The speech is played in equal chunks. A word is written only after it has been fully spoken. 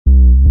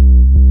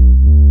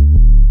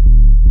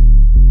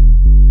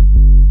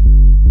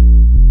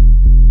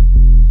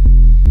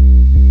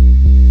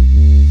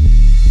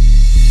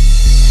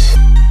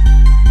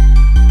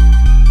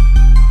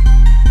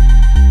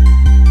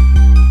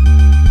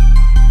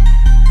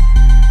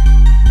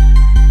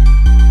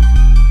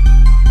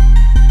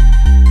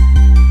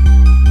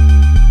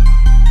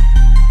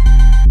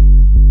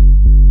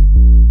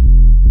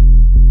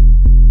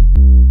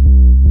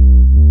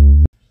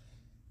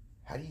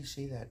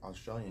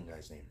Australian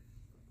guy's name?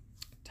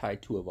 Tai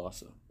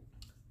Tuivasa.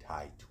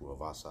 Tai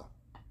Tuivasa.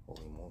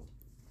 Holy moly.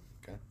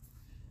 Okay.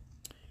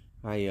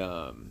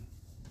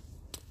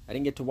 I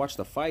didn't get to watch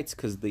the fights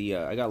because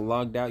I got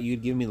logged out.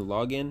 You'd give me the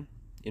login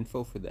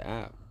info for the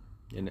app,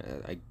 and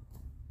I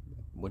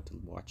went to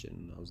watch it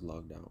and I was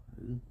logged out.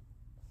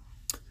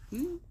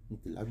 You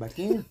can log back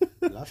in.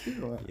 Lost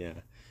it or what? Yeah.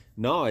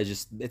 No,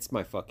 it's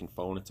my fucking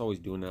phone. It's always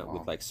doing that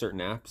with like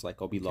certain apps.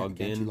 Like I'll be logged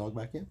in. Can't you log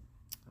back in?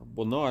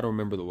 Well, no, I don't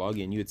remember the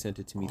login. You had sent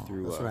it to me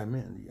through. That's what I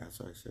meant. Yeah, that's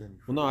what I said.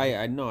 Well, no,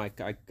 I know I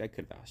could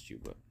have asked you,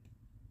 but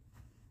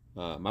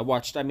I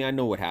watched. I mean, I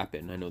know what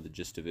happened. I know the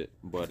gist of it,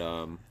 but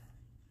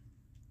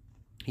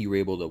you were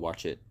able to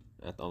watch it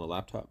on the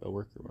laptop at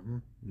work or what?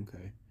 Mm-hmm.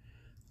 Okay.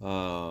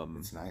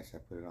 It's nice. I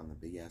put it on the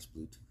big ass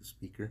Bluetooth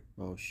speaker.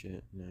 Oh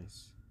shit,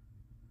 nice.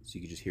 So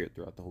you could just hear it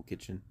throughout the whole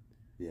kitchen.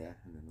 Yeah,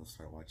 and then they'll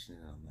start watching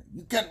it. And I'm like,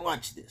 you can't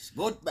watch this.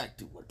 Go back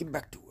to work. Get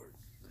back to work.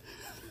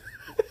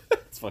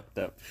 It's fucked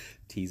up.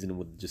 Teasing them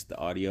with just the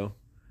audio.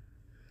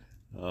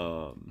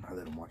 I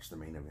let them watch the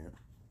main event.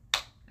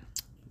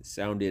 It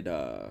sounded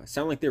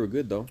like they were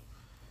good though.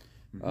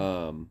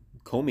 Mm-hmm.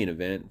 Co-main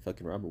event,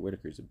 fucking Robert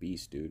Whittaker's a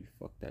beast, dude.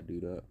 Fuck that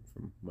dude up,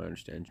 from my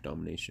understanding,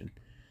 domination.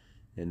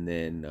 And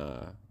then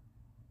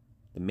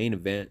the main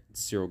event,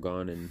 Cyril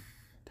Gane and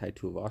Tai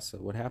Tuivasa.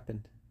 What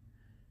happened?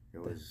 It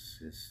was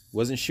just...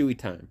 Wasn't shoey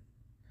time.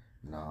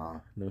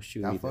 Nah. No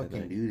shoey. That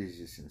fucking dude is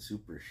just in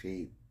super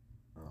shape.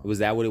 Was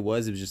that what it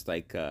was? It was just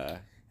like...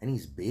 And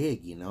he's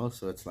big, you know?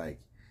 So it's like...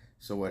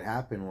 So what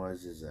happened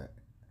is that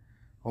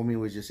homie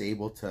was just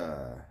able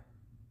to...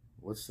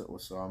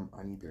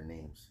 I need their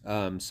names.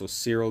 So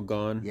Cyril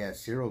Gane. Yeah,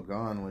 Cyril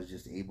Gane was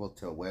just able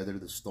to weather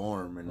the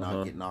storm and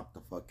not get knocked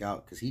the fuck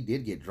out. Because he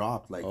did get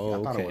dropped. Like,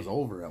 I thought it was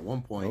over at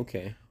one point.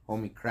 Okay.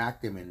 Homie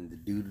cracked him and the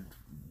dude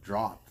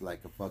dropped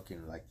like a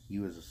fucking... Like, he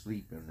was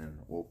asleep and then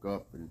woke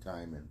up in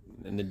time.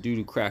 And the dude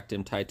who cracked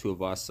him, Tai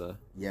Tuivasa.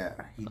 Yeah,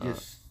 he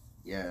just...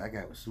 Yeah, that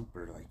guy was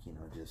super, like, you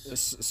know,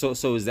 just...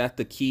 So is that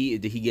the key?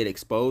 Did he get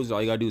exposed?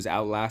 All you gotta do is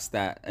outlast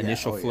that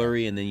initial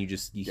flurry, and then he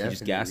just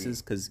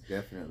gasses? Because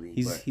definitely,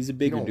 he's a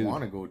bigger dude. You don't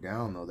want to go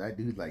down, though. That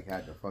dude, like,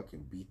 had to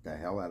fucking beat the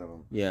hell out of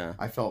him. Yeah.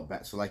 I felt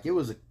bad. So, like, it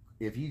was a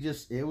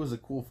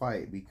cool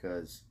fight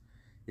because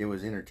it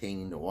was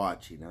entertaining to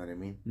watch, you know what I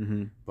mean?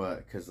 Mm-hmm.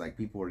 But, because, like,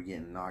 people were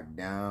getting knocked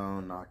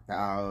down, knocked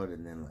out,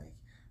 and then, like...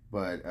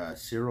 But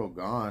Cyril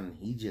Gane,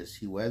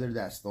 he weathered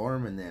that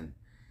storm, and then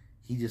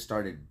he just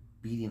started...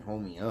 beating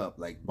homie up,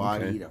 like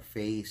body to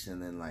face,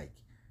 and then like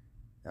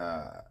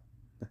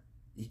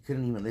he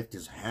couldn't even lift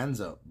his hands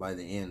up by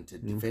the end to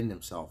defend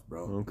himself,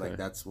 bro. Like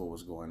that's what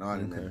was going on.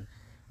 And then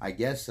I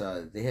guess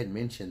they had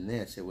mentioned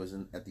this. It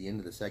wasn't at the end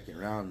of the second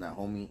round that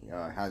homie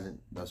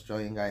the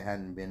Australian guy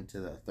hadn't been to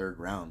the third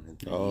round in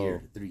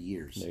 3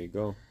 years. There you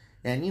go.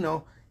 And you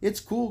know it's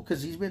cool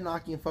because he's been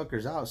knocking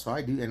fuckers out. So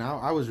I do, and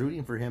I was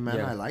rooting for him, man.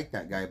 Yeah. I like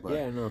that guy, but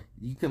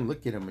you can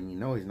look at him and you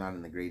know he's not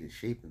in the greatest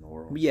shape in the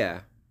world.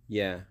 Yeah.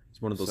 He's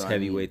one of those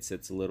heavyweights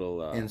that's a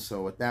little... And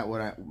so with that,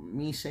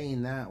 me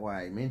saying that,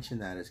 why I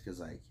mentioned that is because,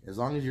 like, as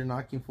long as you're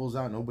knocking fools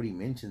out, nobody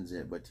mentions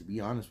it. But to be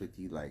honest with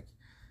you, like,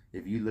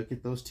 if you look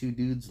at those two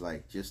dudes,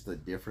 like, just the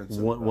difference.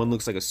 One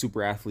looks like a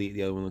super athlete.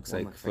 The other one looks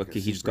like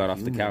he just got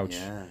off the couch.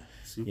 Yeah,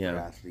 super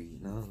athlete. You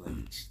know,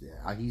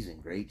 like, he's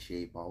in great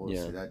shape.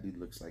 That dude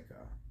looks like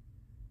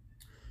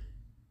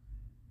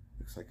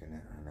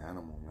an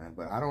animal, man.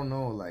 But I don't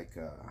know, like...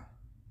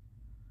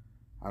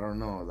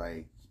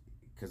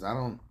 Because I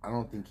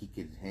don't think he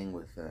could hang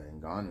with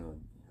Ngannou,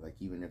 like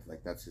even if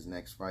like that's his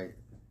next fight.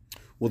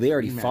 Well, they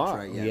already Rematch, fought.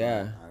 right?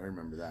 Yeah, I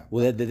remember that.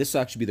 Well, this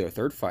will actually be their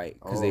third fight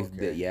because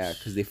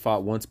because they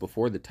fought once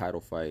before the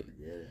title fight.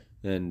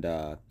 And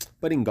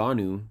but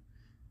Ngannou,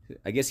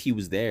 I guess he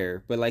was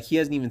there, but like he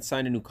hasn't even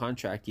signed a new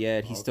contract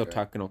yet. He's still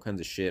talking all kinds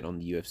of shit on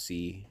the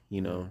UFC.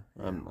 You know,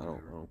 I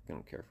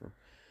don't care for him.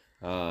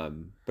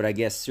 But I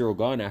guess Cyril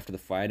Gane after the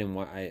fight, I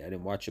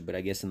didn't watch it, but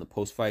I guess in the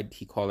post fight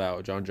he called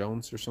out John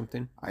Jones or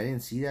something. I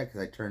didn't see that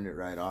because I turned it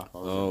right off. I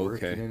was at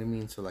work, you know what I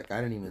mean? So like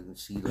I didn't even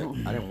see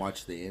I didn't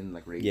watch the end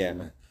like right.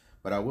 Yeah.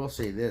 But I will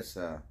say this,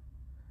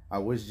 I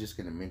was just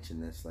gonna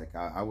mention this. Like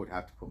I would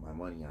have to put my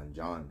money on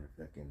John if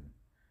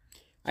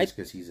just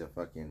because he's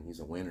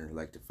a winner.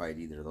 Like to fight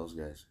either of those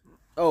guys.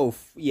 Oh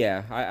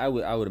yeah, I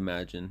would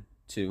imagine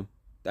too.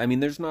 I mean,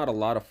 there's not a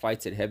lot of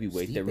fights at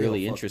heavyweight that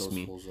really interest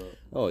me.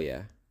 Oh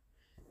yeah.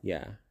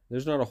 Yeah,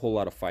 there's not a whole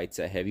lot of fights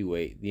at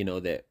heavyweight,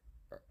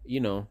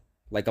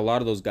 like a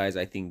lot of those guys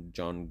I think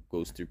John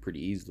goes through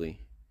pretty easily.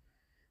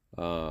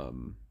 But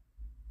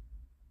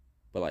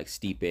like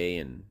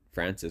Stipe and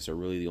Francis are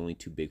really the only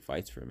two big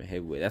fights for him at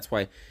heavyweight. That's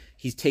why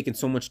he's taken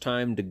so much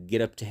time to get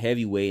up to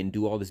heavyweight and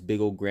do all this big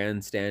old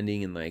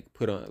grandstanding and like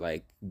put on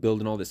like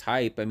building all this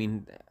hype. I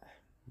mean,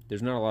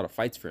 there's not a lot of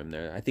fights for him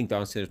there. I think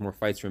honestly there's more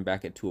fights for him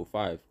back at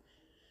 205.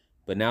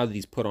 But now that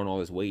he's put on all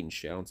this weight and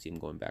shit, I don't see him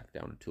going back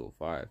down to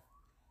 205.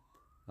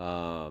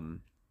 Or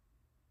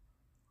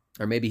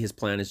maybe his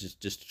plan is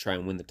just to try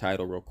and win the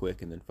title real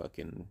quick and then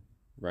fucking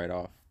ride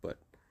off. But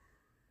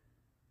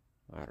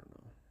I don't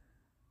know.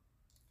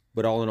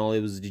 But all in all,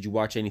 it was. Did you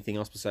watch anything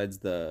else besides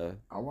the?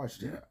 I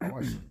watched it. I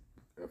watched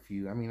a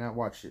few. I mean, I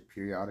watched it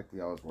periodically.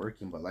 I was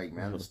working, but like,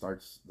 man,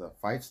 the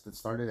fights that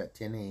started at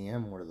 10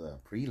 a.m. were the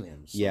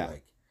prelims. So, yeah.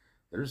 Like,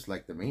 there's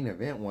like the main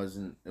event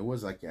wasn't. It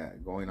was like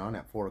going on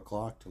at 4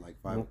 o'clock to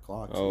like 5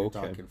 o'clock. So you're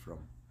talking from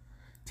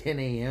 10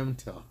 a.m.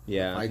 till the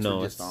fights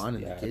were just on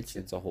in the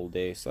kitchen. It's a whole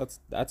day. So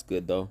that's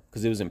good though,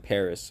 because it was in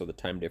Paris, so the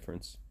time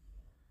difference.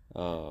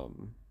 No,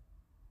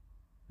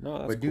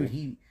 that's but dude,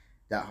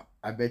 cool.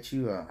 I bet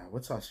you.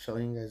 What's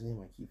Australian guy's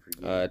name? I keep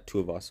forgetting.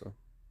 Tuivasa.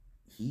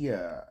 He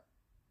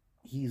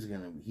was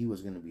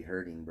gonna be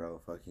hurting,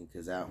 bro. Fucking,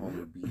 cause that home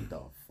would beat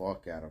the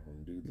fuck out of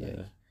him, dude.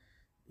 Like,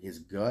 his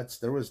guts.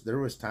 There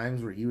was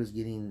times where he was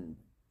getting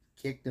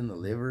kicked in the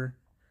liver,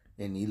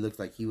 and he looked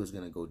like he was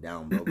gonna go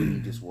down, bro. But he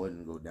just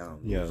wouldn't go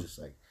down. It was just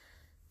like,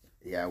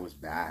 it was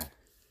bad.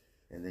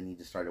 And then he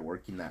just started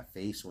working that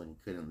face when he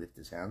couldn't lift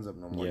his hands up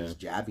no more. Just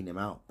jabbing him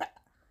out. Bah,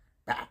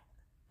 bah,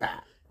 bah.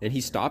 And he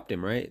stopped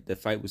him, right? The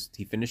fight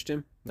he finished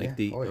him? Like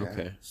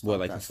okay. Well,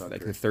 like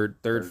the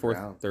third,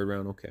 fourth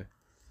round, okay.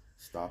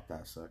 Stop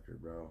that sucker,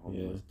 bro.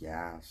 Homie was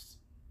gassed.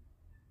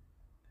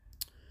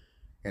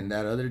 And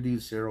that other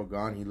dude, Cyril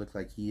Gahn, he looked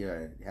like he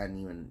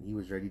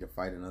was ready to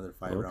fight another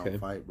 5-round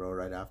fight, bro,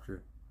 right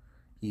after.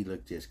 He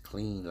looked just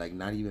clean, like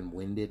not even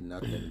winded,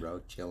 nothing,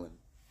 bro, chilling.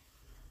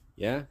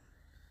 Yeah.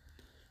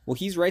 Well,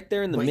 he's right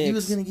there in the mix. He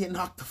was gonna get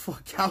knocked the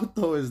fuck out,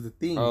 though, is the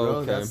thing, bro.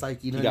 Okay. That's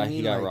like, you know what I mean?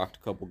 He got rocked a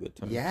couple good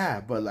times.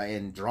 Yeah, but like,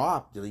 and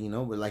dropped, you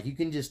know, but like you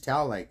can just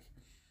tell, like,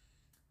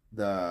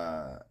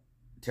 the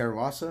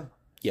Tuivasa,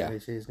 did I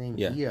say his name?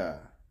 Yeah.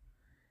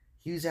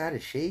 He was out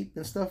of shape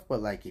and stuff, but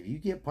like, if you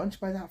get punched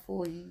by that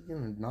fool, he's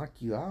gonna knock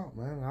you out,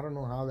 man. I don't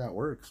know how that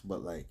works,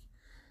 but like,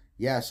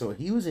 yeah, so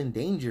he was in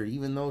danger,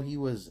 even though he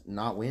was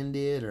not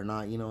winded or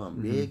not, you know,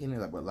 big,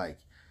 and but like,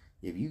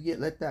 if you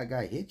let that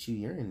guy hit you,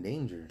 you're in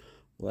danger.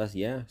 Well,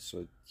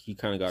 so he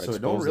kind of got exposed. So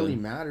it don't really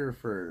matter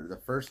for the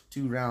first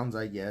 2 rounds,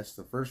 I guess.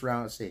 The first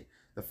round,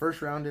 the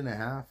first round and a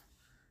half,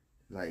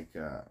 like,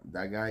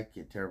 that guy,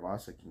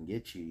 Tuivasa, can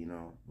get you, you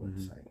know. But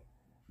it's like,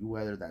 you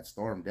weather that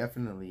storm,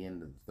 definitely in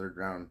the 3rd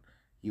round,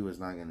 he was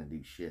not going to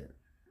do shit.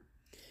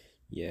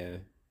 Yeah.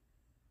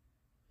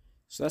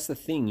 So that's the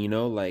thing, you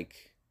know,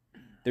 like,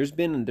 there's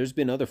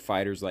been other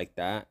fighters like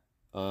that,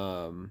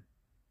 where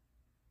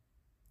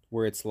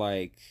it's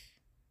like,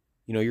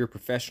 you know, you're a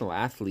professional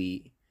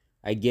athlete.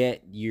 I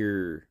get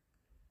you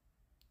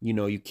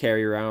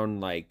carry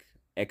around like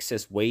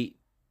excess weight,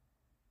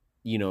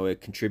 you know, it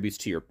contributes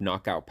to your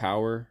knockout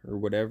power or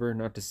whatever.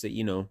 Not to say,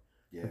 you know,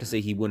 not to say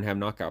he wouldn't have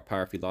knockout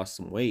power if he lost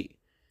some weight,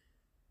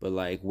 but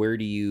like, where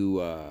do you,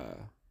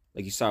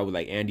 like you saw with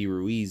like Andy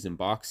Ruiz in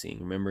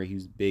boxing, remember he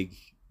was big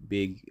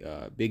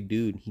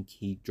dude.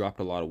 He dropped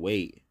a lot of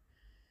weight,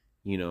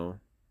 you know.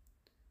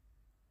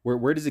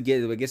 Where does it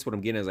get? I guess what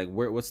I'm getting is like,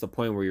 what's the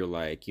point where you're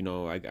like, you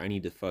know, I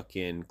need to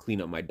fucking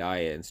clean up my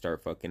diet and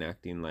start fucking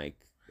acting like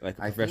a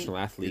professional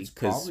athlete? It's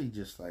probably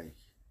just like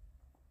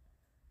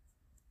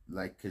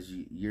because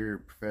you're a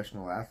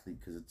professional athlete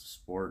because it's a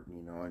sport,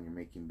 you know, and you're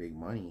making big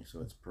money, so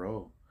it's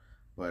pro.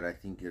 But I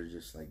think you're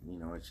just like, you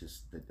know, it's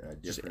just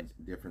a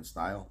different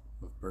style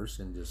of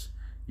person. Just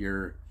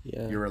you're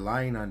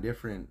relying on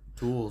different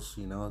tools,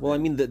 you know. Well, I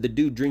mean, the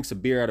dude drinks a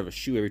beer out of a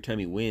shoe every time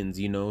he wins,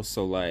 you know,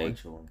 so like.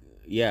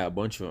 Yeah, a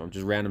bunch of them,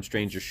 just random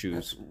stranger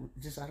shoes. I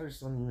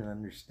just don't even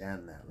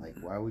understand that. Like,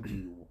 why would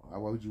you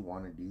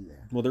want to do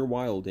that? Well, they're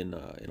wild in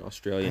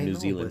Australia and New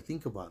Zealand. But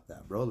think about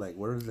that, bro. Like,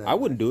 where is that? I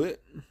wouldn't do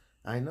it.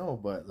 I know,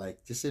 but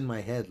like, just in my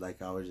head,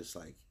 like, I was just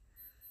like,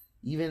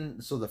 even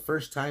so, the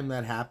first time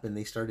that happened,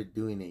 they started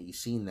doing it. You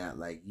seen that?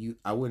 Like,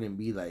 I wouldn't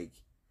be like,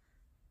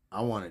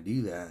 I want to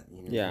do that.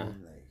 You know what I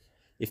mean? Like,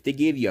 if they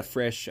gave you a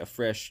fresh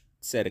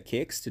set of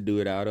kicks to do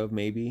it out of,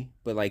 maybe,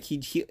 but like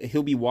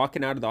he'll be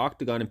walking out of the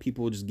octagon and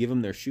people will just give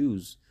him their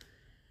shoes.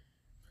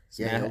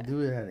 He'll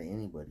do it out of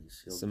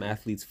anybody's. Some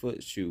athlete's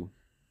foot shoe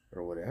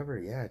or whatever.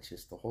 Yeah, it's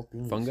just the whole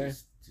thing. Fungi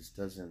just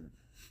doesn't.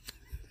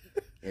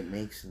 It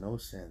makes no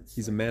sense.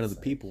 He's a man of the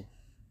people.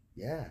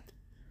 Yeah,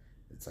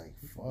 it's like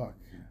fuck.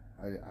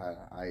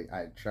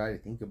 I try to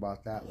think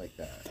about that like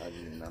that. I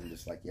mean, I'm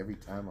just like, every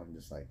time I'm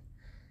just like.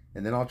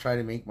 And then I'll try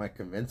to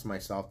convince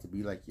myself to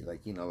be like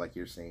you know, like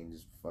you're saying,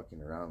 just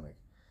fucking around. Like,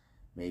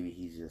 maybe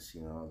he's just, you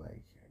know,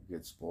 like a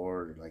good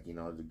sport, or like, you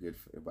know, a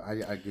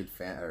good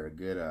fan or a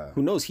good.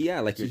 Who knows?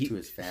 Like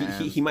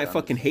he might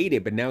fucking hate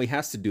it, but now he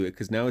has to do it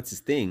because now it's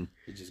his thing.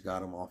 It just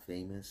got him all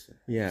famous.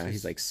 Yeah,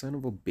 he's like, son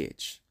of a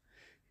bitch.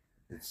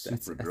 It's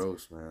super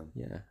gross, man.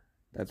 Yeah.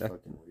 That's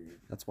fucking weird.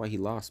 That's why he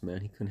lost,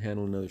 man. He couldn't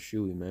handle another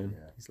shoey, man.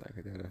 Yeah. He's like,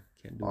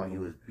 can't do it. Oh, he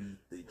was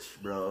beat,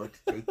 bro.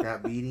 To take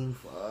that beating,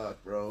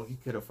 fuck, bro. He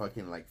could have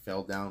fucking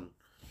fell down.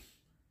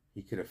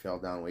 He could have fell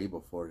down way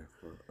before.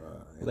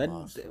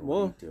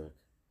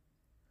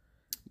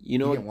 You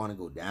know, he didn't want to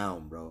go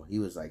down, bro. He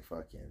was like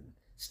fucking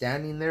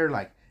standing there,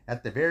 like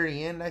at the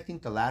very end. I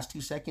think the last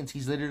 2 seconds,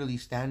 he's literally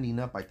standing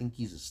up. I think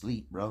he's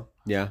asleep, bro.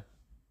 Yeah.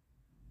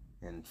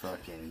 And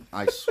fucking,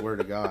 I swear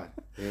to God,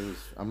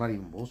 I'm not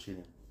even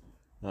bullshitting.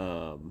 It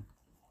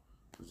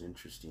was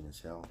interesting as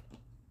hell.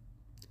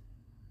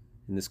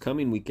 And this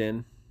coming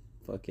weekend,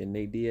 fucking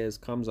Nate Diaz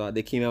comes out.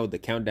 They came out with the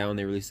countdown.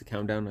 They released the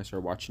countdown. I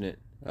started watching it.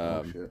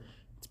 Shit.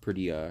 It's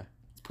pretty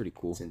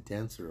cool. It's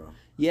intense, or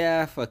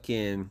yeah,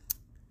 fucking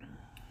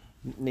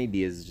Nate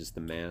Diaz is just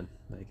the man.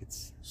 Like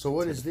it's. So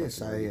what is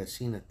this? I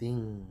seen a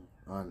thing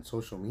on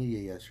social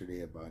media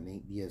yesterday about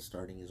Nate Diaz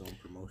starting his own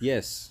promotion.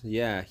 Yes,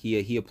 yeah,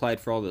 he applied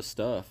for all this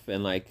stuff,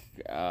 and like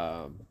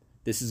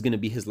this is gonna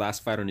be his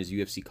last fight on his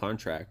UFC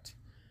contract,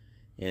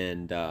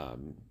 and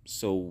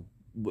so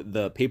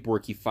the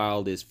paperwork he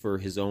filed is for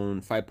his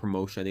own fight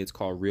promotion. I think it's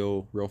called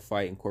Real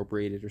Fight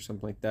Incorporated or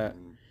something like that,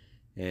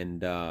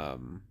 and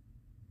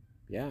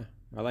yeah,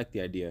 I like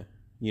the idea.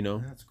 You know,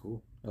 that's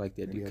cool. I like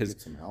the idea because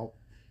get some help.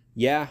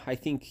 Yeah, I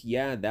think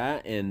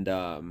that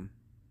and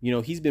you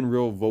know, he's been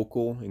real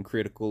vocal and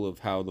critical of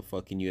how the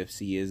fucking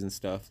UFC is and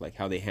stuff, like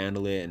how they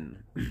handle it,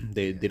 and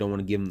they don't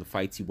want to give him the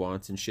fights he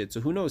wants and shit. So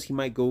who knows? He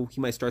might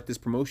start this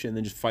promotion and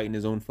then just fight in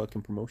his own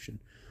fucking promotion,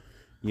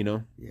 you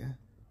know? Yeah,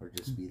 or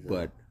just be the.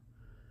 But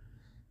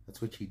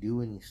that's what you do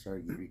when you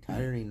start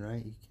retiring,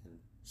 right? You can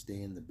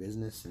stay in the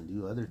business and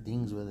do other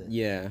things with it.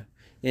 Yeah,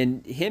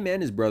 and him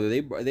and his brother,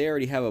 they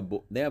already have a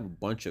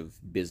bunch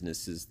of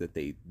businesses that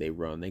they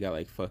run. They got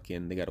like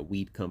they got a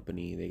weed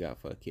company. They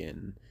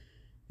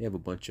have a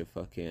bunch of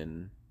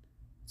fucking,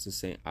 what's the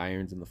saying,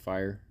 irons in the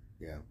fire.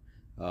 Yeah.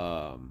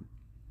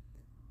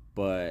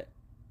 But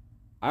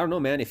I don't know,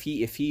 man. If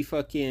he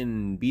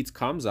fucking beats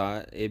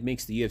Khamzat, it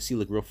makes the UFC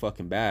look real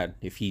fucking bad.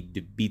 If he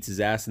beats his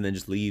ass and then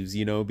just leaves,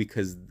 you know,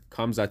 because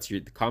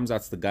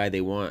Khamzat's the guy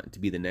they want to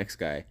be the next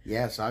guy.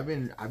 Yeah. So I've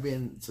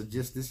been so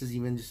just this is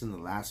even just in the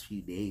last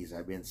few days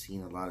I've been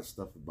seeing a lot of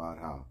stuff about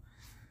how,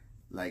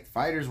 like,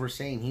 fighters were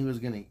saying he was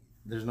gonna.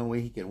 There's no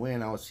way he could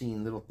win. I was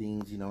seeing little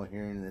things, you know,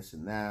 hearing this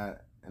and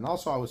that. And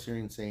also I was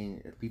hearing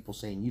people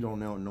saying you don't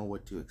know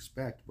what to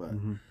expect, but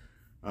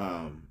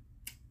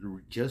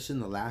just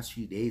in the last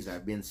few days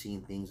I've been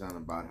seeing things on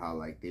about how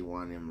like they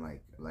want him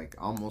like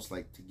almost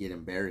like to get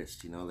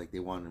embarrassed, you know, like they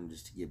want him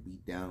just to get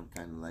beat down,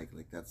 kind of like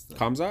that's the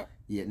Khamzat?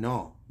 Yeah,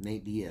 no,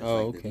 Nate Diaz.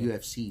 Oh, like okay. the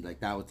UFC,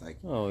 like that was like,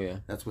 oh yeah,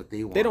 that's what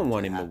they want. They don't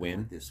want him to win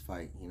with this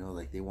fight, you know,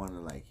 like they want to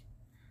like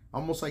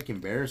almost like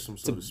embarrass him.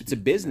 So it's a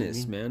business,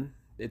 you know what I mean? Man.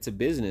 It's a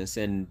business,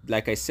 and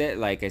like I said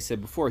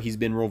before, he's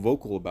been real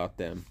vocal about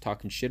them,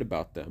 talking shit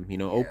about them, you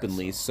know,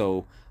 openly.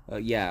 So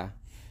yeah,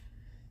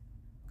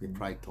 they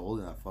probably told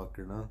that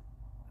fucker, no.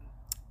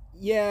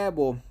 Yeah,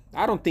 well,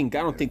 I don't think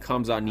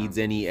Khamzat needs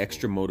any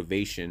extra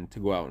motivation to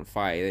go out and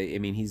fight. I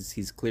mean,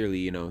 he's clearly,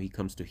 you know, he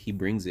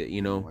brings it,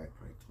 you know.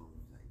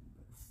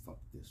 Fuck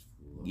this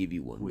fool. Give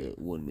you $1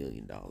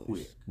 million,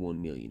 $1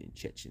 million in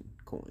Chechen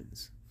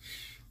coins.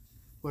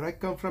 But I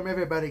come from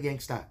everybody,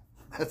 gangsta.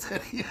 That's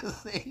what he was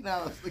saying.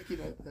 I was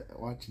looking at that,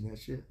 watching that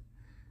shit.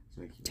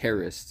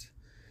 Terrorist.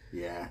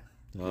 Yeah.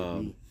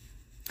 But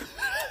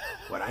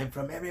I'm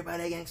from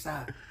everybody,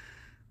 gangsta.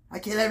 I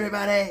kill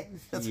everybody.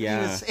 That's what he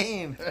was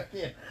saying.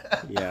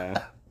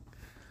 Yeah.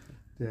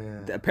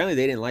 Apparently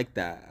they didn't like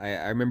that.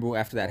 I remember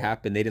after that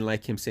happened, they didn't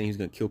like him saying he was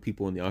gonna kill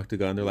people in the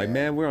octagon. They're like,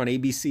 man, we're on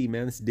ABC,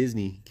 man. It's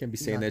Disney. You can't be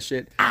saying that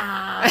shit.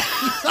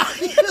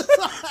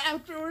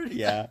 Afterwards.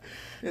 Yeah.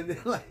 And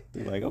they're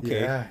like,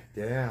 okay. Yeah,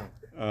 damn.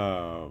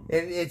 And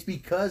it's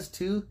because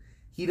too,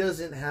 he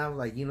doesn't have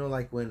like, you know,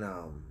 like when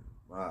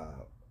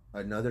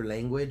another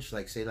language,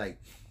 like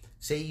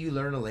say you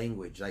learn a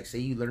language, like say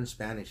you learn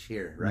Spanish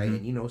here, right?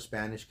 And you know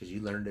Spanish because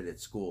you learned it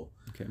at school.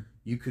 Okay.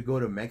 You could go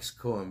to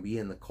Mexico and be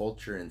in the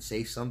culture and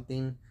say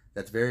something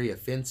that's very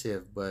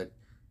offensive, but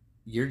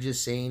you're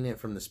just saying it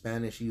from the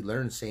Spanish you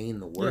learned, saying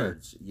the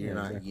words. You're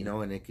not, exactly. You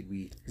know, and it could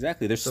be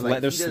exactly. There's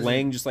there's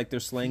slang, just like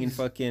there's slang in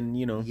fucking,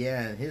 you know.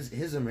 Yeah, and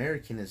his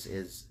American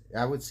is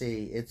I would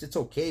say it's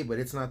okay, but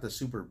it's not the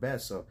super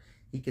best. So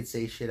he could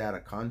say shit out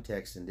of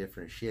context and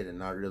different shit and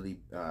not really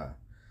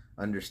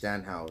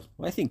understand how.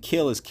 Well, I think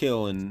kill is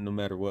kill, and no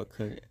matter what.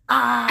 Kill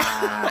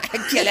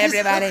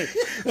everybody.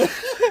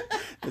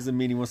 Doesn't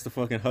mean he wants to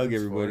fucking hug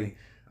everybody. Funny.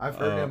 I've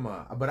heard him,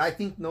 but I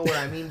think what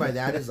I mean by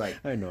that is like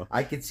I know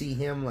I could see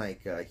him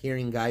like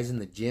hearing guys in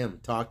the gym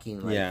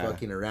talking like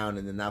fucking around,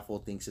 and then that fool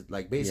thinks it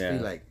like basically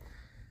like,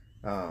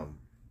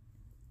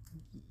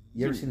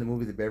 you ever seen the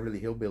movie The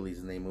Beverly Hillbillies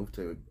and they moved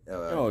to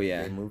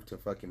they moved to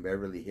fucking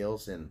Beverly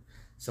Hills and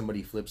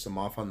somebody flips them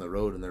off on the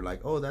road and they're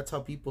like, oh, that's how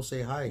people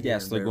say hi. Yeah,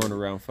 so they're going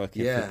around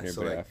fucking flipping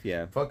everybody off.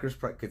 Yeah, fuckers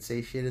could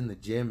say shit in the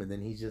gym and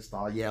then he's just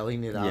all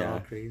yelling it out all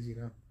crazy, you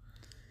know.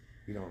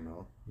 You don't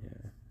know.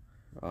 Yeah.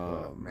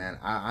 Man,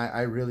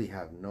 I really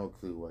have no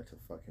clue what to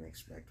fucking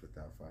expect with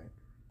that fight.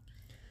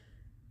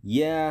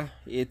 Yeah,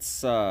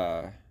 it's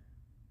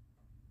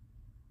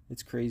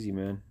crazy,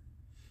 man.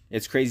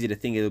 It's crazy to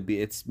think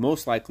it's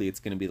most likely it's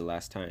gonna be the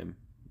last time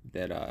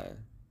that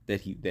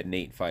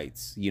Nate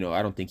fights. You know,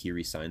 I don't think he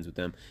re-signs with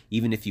them.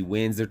 Even if he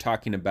wins, they're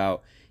talking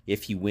about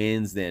if he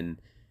wins, then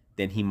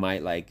he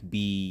might like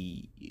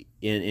be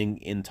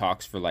in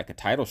talks for like a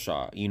title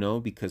shot. You know,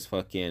 because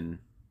fucking.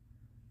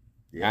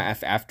 Yeah.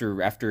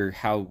 After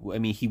how, I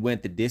mean, he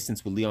went the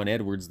distance with Leon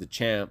Edwards, the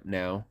champ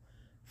now,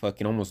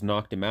 fucking almost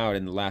knocked him out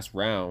in the last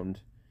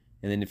round,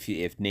 And then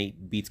if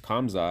Nate beats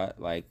Khamzat,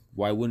 like,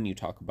 why wouldn't you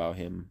talk about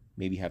him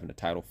maybe having a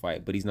title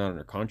fight? But he's not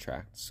under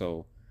contract,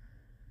 so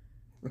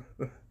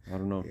I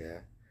don't know. Yeah,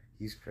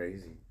 he's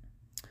crazy.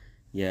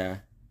 Yeah.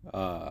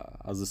 I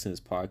was listening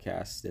to this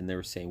podcast and they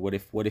were saying, what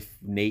if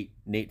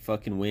Nate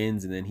fucking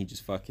wins and then he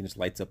just fucking just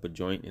lights up a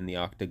joint in the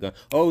octagon?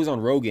 Oh, it was on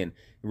Rogan.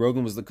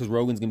 Rogan was because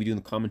Rogan's gonna be doing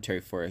the commentary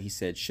for it. He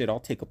said, "Shit, I'll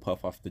take a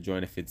puff off the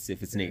joint if it's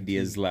Nate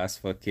Diaz's last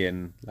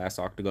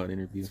octagon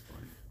interview."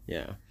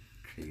 Yeah.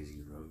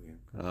 Crazy Rogan.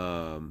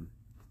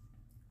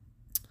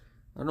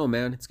 I don't know,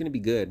 man. It's gonna be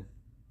good.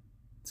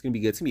 It's gonna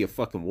be good. It's gonna be a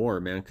fucking war,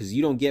 man. Because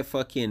you don't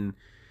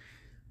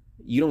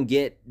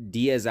get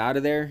Diaz out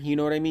of there. You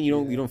know what I mean?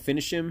 You don't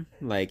finish him.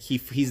 Like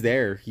he's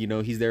there. You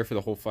know, he's there for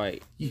the whole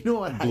fight. You know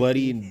what?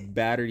 Bloody and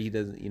battered. He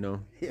doesn't. You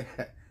know. Yeah.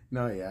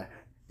 No. Yeah.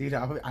 Dude,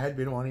 I had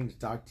been wanting to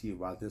talk to you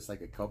about this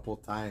like a couple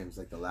times,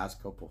 like the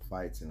last couple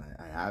fights, and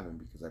I haven't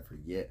because I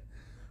forget.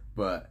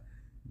 But,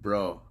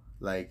 bro,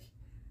 like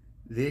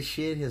this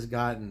shit has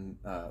gotten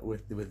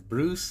with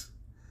Bruce.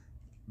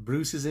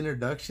 Bruce's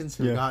introductions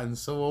have gotten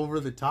so over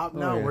the top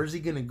now. Yeah. Where's he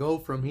gonna go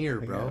from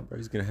here, bro? Yeah, bro,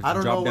 he's gonna have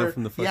to drop down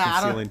from the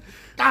fucking ceiling.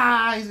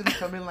 He's gonna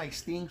come in like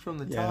Sting from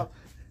the top,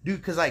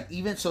 dude. Because like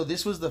even so,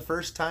 this was the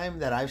first time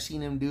that I've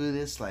seen him do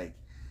this. Like,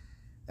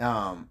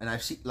 and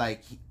I've seen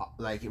like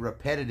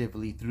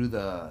repetitively through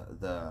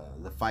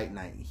the fight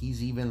night.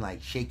 He's even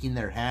like shaking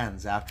their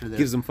hands after their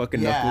gives them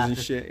fucking knuckles and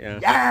shit.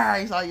 Yeah,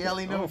 he's all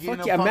yelling. Oh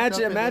fuck yeah!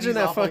 Imagine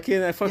that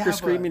fucker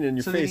screaming in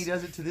your face. So then he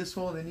does it to this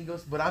one, then he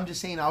goes. But I'm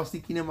just saying, I was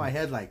thinking in my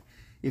head like,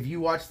 if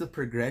you watch the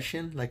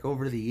progression like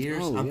over the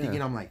years,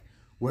 I'm like,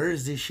 where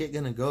is this shit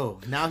gonna go?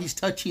 Now he's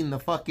touching the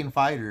fucking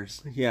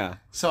fighters. Yeah.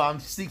 So I'm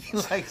just thinking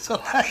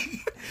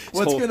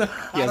what's gonna?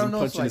 I don't know.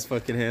 Punching his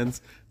fucking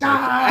hands.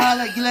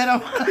 Like let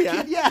him.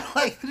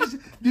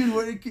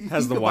 Dude,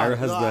 has the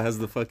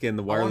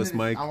wireless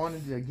mic. I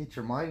wanted to get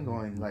your mind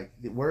going. Like,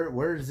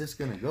 where is this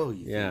gonna go?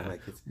 You think?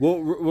 Like it's,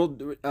 well,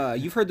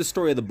 you've heard the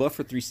story of the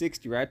Buffer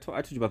 360, right? I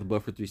told you about the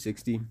Buffer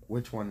 360.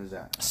 Which one is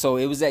that? So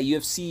it was at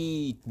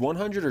UFC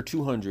 100 or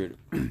 200.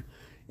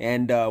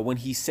 And when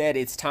he said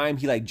it's time,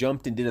 he like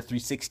jumped and did a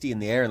 360 in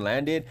the air and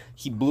landed.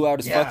 He blew out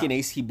his fucking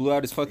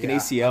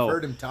ACL. I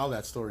heard him tell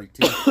that story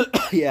too.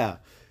 Yeah,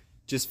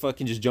 just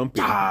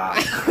jumping,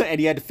 and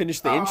he had to finish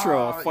the intro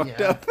all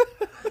fucked up.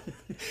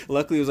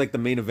 Luckily, it was like the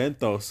main event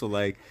though, so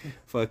like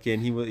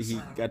fucking he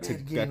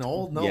got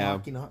old.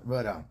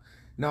 But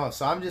no.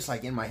 So I'm just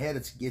like in my head,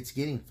 it's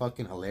getting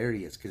fucking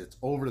hilarious because it's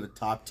over the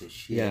top to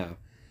shit. Yeah,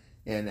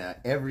 and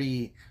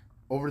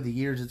over the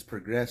years, it's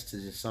progressed to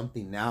just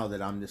something now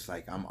that I'm just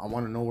like, I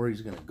want to know where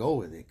he's going to go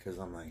with it. Because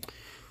I'm like...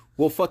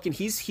 Well, fucking,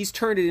 he's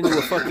turned it into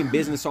a fucking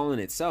business all in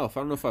itself. I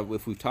don't know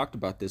if we've talked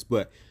about this,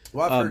 but...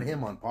 Well, I've heard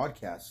him on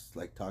podcasts,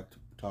 like, talk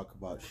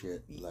about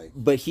shit. Like,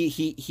 but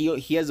he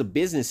has a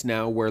business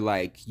now where,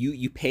 like,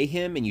 you pay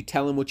him and you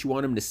tell him what you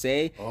want him to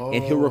say,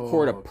 and he'll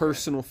record a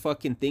personal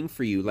fucking thing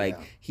for you. Like,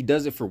 he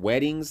does it for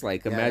weddings.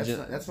 Like,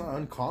 imagine... That's not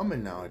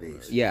uncommon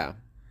nowadays. Yeah.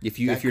 If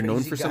you're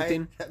known for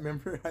something,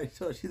 remember I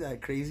told you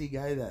that crazy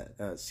guy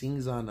that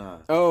sings on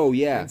oh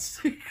yeah,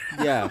 Instagram?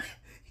 Yeah,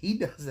 he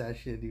does that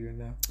shit even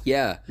now.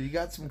 Yeah, you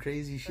got some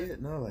crazy shit,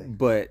 no? Like,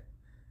 but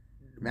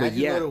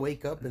imagine to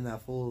wake up in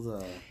that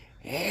fool's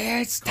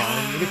it's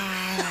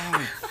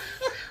time.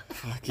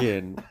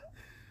 Fucking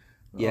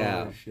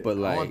yeah, but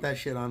like I want that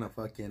shit on a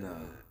fucking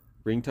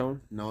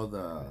ringtone. No,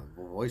 the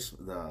voice,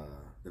 the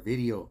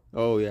video.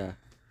 Oh yeah.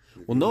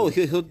 Well, no,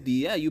 he'll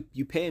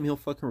you pay him, he'll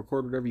fucking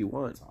record whatever you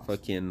want. Awesome.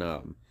 Fucking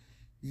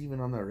he's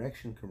even on the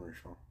erection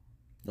commercial.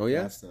 Oh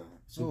yeah.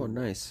 Oh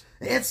nice.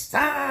 It's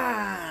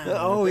time.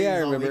 Oh yeah, I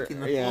remember.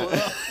 Yeah.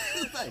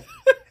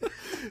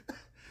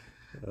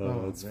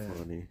 Oh, that's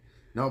funny.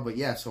 No, but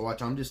yeah. So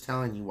watch. I'm just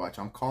telling you. Watch.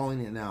 I'm calling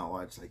it now.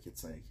 Watch.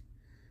 It's like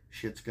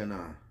shit's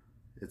gonna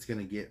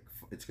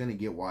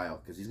get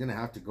wild because he's gonna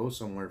have to go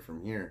somewhere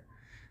from here.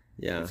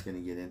 Yeah. It's gonna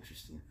get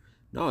interesting.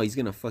 No, he's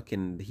gonna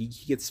fucking... He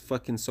gets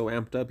fucking so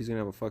amped up, he's gonna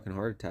have a fucking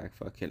heart attack.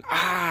 Fucking...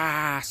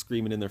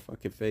 Screaming in their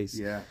fucking face.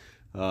 Yeah.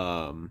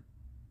 Man.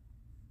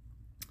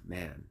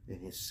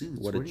 And his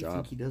suits. What a job. What do you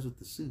think he does with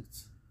the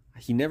suits?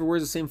 He never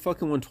wears the same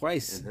fucking one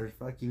twice. And they're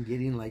fucking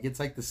getting like... It's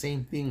like the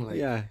same thing. Like,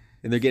 yeah.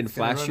 And they're getting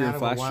flashier and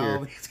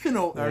flashier. It's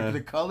gonna...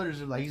 The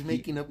colors are like... He's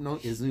making up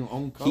his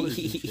own colors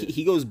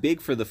he goes big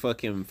for the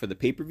fucking... For the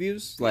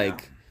pay-per-views.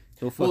 Like... Yeah.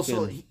 Well,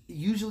 so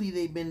usually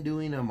they've been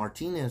doing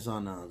Martinez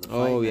on the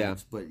fight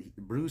nights, but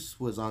Bruce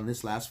was on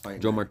this last fight.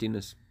 Joe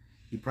Martinez.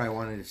 He probably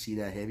wanted to see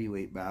that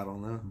heavyweight battle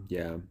now.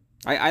 Yeah,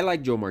 I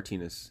like Joe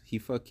Martinez. He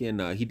fucking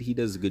he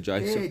does a good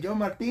job. Hey, Joe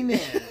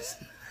Martinez.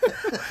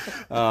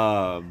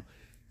 But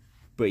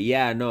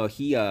yeah, no,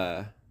 he's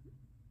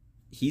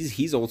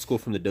old school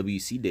from the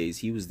WC days.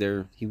 He was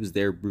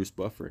there Bruce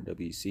Buffer in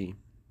WC,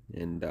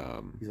 and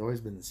he's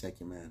always been the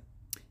second man.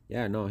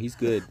 Yeah, no, he's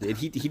good.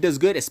 He does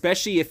good,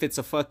 especially if it's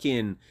a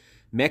fucking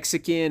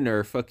Mexican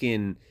or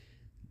fucking...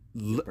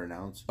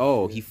 Pronounced.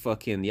 Oh, he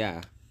fucking... Yeah.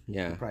 He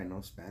probably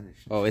knows Spanish.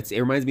 Oh, it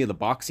reminds me of the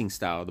boxing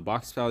style. The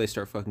boxing style, they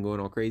start fucking going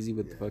all crazy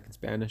with the fucking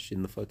Spanish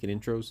in the fucking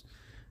intros.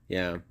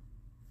 Yeah.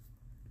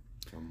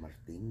 John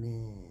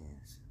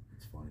Martinez.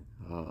 It's funny.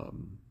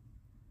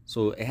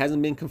 So it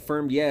hasn't been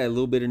confirmed yet. A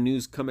little bit of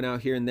news coming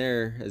out here and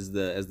there as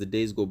the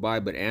days go by.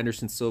 But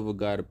Anderson Silva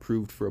got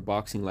approved for a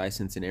boxing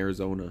license in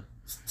Arizona.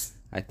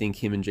 I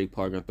think him and Jake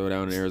Paul are gonna throw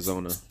down in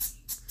Arizona.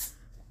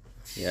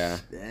 Yeah.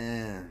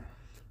 Damn.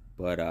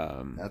 But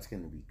that's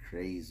gonna be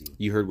crazy.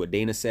 You heard what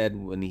Dana said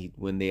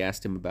when they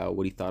asked him about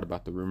what he thought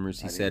about the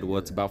rumors. He said, "Well,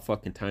 it's about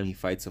fucking time he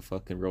fights a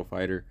fucking real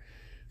fighter."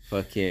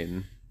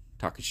 Fucking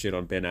talking shit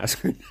on Ben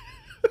Askren.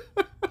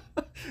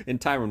 And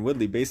Tyron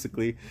Woodley,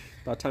 basically.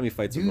 About time he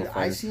fights a real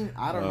fighter.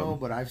 I don't know,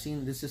 but I've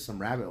seen, this is some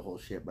rabbit hole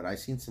shit, but I've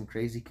seen some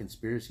crazy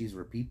conspiracies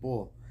where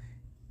people,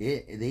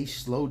 they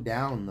slowed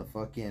down the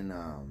fucking,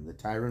 the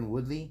Tyron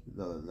Woodley,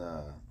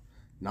 the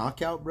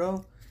knockout,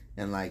 bro.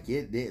 And like,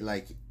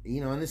 like,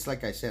 you know, and it's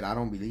like I said, I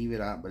don't believe it,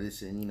 but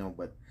it's, you know,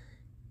 but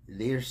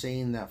they're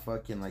saying that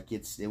fucking, like,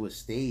 it was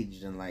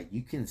staged, and like,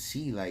 you can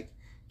see, like,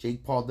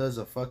 Jake Paul does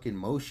a fucking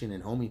motion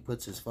and homie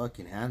puts his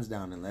fucking hands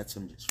down and lets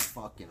him just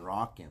fucking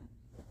rock him.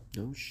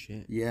 Oh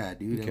shit. Yeah,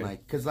 dude. Okay. And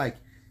like, cause like,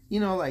 you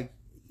know, like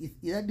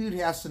that dude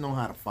has to know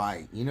how to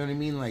fight. You know what I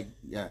mean? Like,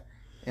 yeah,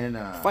 and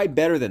fight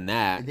better than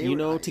that. You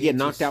know, to get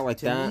knocked out like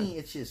that. To me,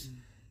 it's just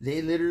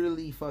they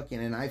literally fucking,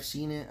 and I've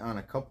seen it on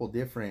a couple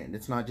different.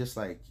 It's not just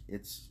like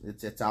it's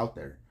out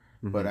there,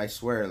 but I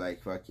swear,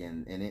 like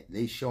fucking, and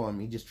they show him,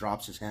 he just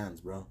drops his hands,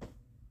 bro.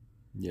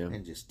 Yeah,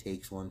 and just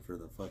takes one for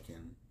the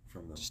fucking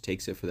just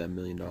takes it for that $1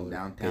 million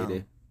downtown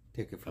payday.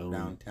 Take it from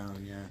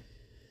downtown, yeah.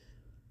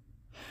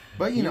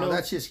 But you know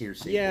that's just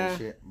hearsay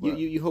bullshit. But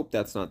you hope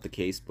that's not the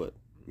case, but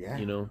yeah,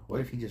 you know, what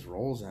if he just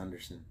rolls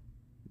Anderson?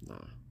 Nah,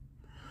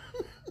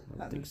 I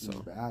don't think so.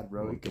 Bad,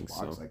 bro. He can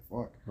box like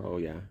fuck. Oh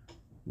yeah,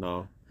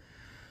 no.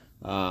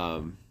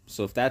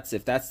 So if that's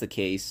the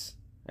case,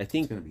 I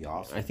think it's gonna be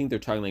awesome. I think they're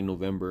talking like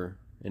November,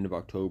 end of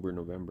October,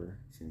 November.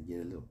 He's gonna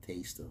get a little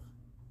taste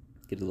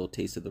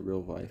of the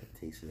real vibe. A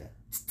taste of that.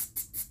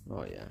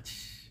 Oh yeah.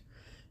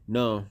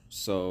 No,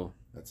 so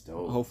that's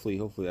dope. Hopefully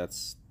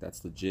that's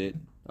legit.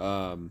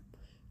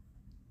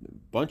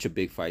 Bunch of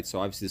big fights. So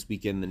obviously this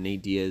weekend the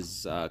Nate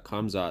Diaz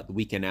comes out. The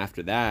weekend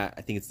after that,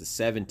 I think it's the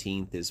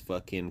 17th, is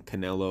fucking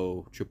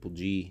Canelo Triple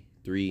G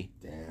 3.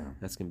 Damn.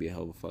 That's gonna be a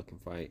hell of a fucking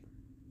fight.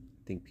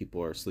 I think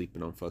people are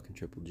sleeping on fucking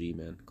Triple G,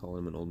 man. Call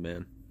him an old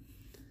man.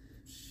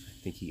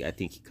 I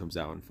think he comes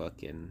out and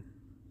fucking.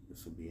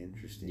 This will be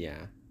interesting.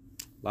 Yeah,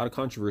 a lot of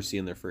controversy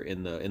in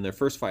their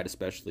first fight,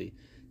 especially.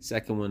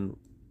 Second one,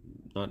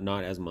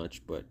 not as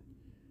much, but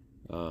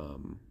I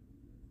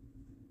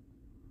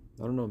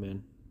don't know,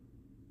 man.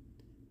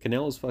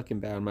 Canelo's fucking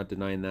bad. I'm not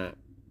denying that,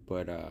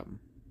 but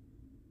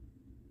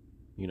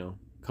you know,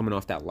 coming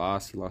off that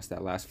loss, he lost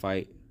that last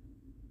fight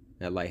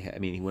at light. I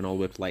mean, he went all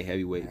the way up to light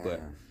heavyweight, but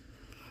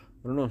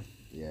I don't know.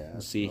 Yeah,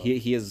 we'll see.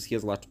 He has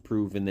a lot to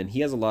prove, and then he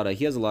has a lot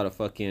of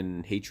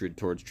fucking hatred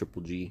towards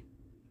Triple G,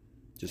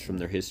 just from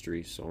their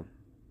history. So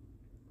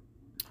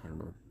I don't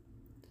know.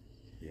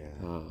 Yeah,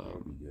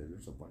 that'd be good.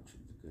 There's a bunch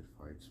of good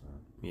fights, man.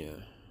 Yeah.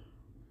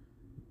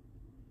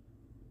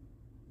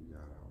 You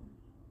got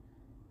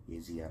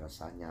Izzy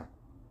Adesanya.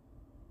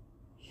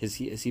 Has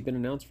he been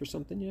announced for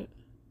something yet?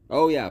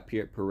 Oh yeah,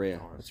 Pereira.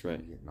 Oh, that's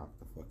right. Get knocked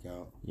the fuck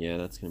out. Yeah,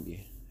 that's gonna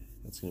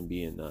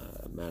be in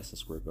Madison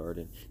Square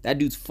Garden. That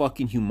dude's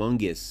fucking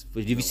humongous.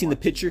 Have you seen the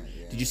picture?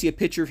 Yeah. Did you see a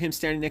picture of him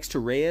standing next to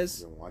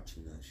Reyes? I've been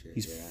watching that shit.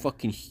 He's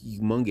fucking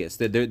humongous.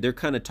 They're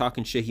kind of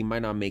talking shit. He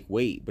might not make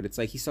weight, but it's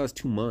like he still has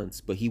 2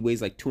 months, but he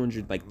weighs like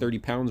 230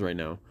 pounds right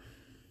now.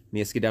 And he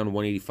has to get down to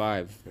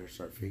 185. Better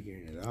start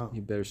figuring it out.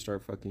 You better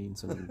start fucking eating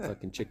some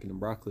fucking chicken and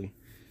broccoli.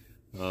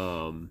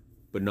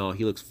 But no,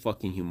 he looks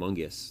fucking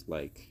humongous.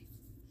 Like,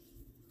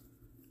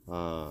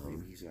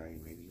 maybe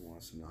he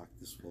wants to knock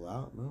this fool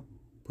out. No.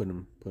 Put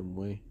him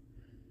away.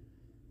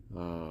 I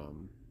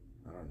don't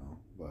know,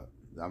 but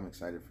I'm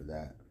excited for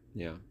that.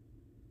 Yeah.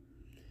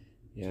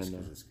 Yeah. Just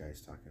because this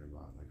guy's talking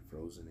about like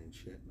Frozen and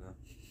shit now.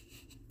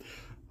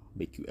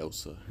 Make you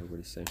Elsa.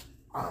 Everybody say.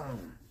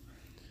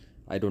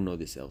 I don't know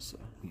this Elsa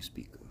you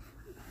speak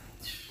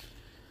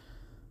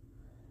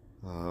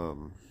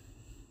of.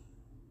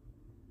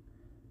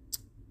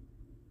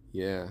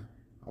 Yeah.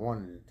 I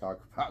wanted to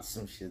talk about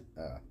some shit.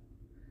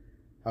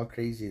 How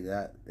crazy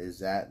that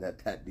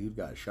dude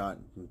got shot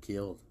and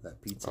killed, that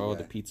pizza guy.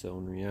 The pizza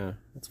owner, yeah.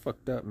 That's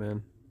fucked up,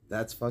 man.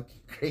 That's fucking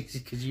crazy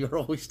because you're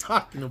always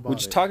talking about it. We're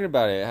just talking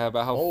about it,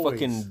 about how always.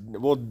 Fucking...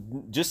 Well,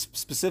 just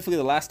specifically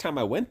the last time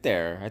I went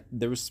there,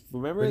 it was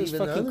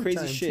fucking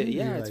crazy shit. Too,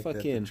 yeah, it's like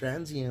fucking... The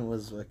transient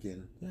was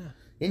fucking... Yeah.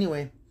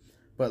 Anyway,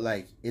 but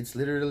like, it's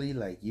literally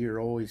like you're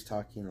always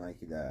talking like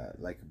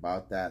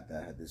about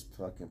that this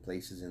fucking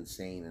place is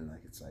insane, and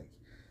like it's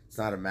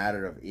not a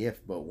matter of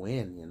if, but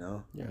when, you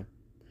know? Yeah.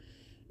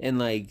 And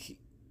like,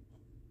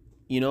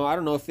 you know, I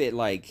don't know if it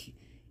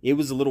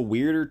was a little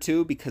weirder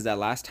too, because that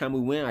last time we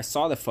went, I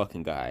saw the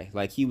fucking guy.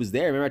 Like, he was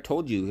there. Remember I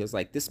told you, he was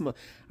like,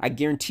 I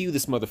guarantee you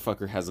this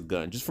motherfucker has a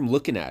gun, just from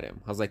looking at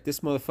him. I was like,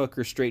 this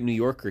motherfucker straight New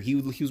Yorker. He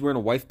was wearing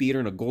a wife beater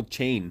and a gold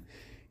chain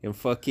and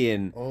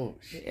fucking, oh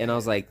shit. And I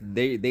was like,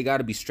 they got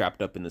to be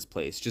strapped up in this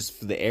place just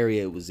for the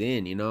area it was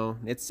in, you know?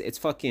 It's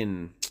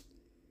fucking,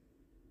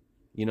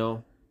 You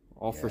know,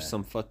 all for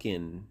some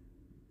fucking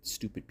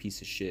stupid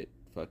piece of shit.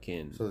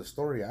 Fucking. So the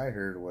story I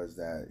heard was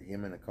that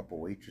him and a couple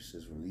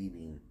waitresses were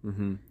leaving,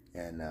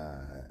 and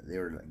they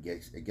were,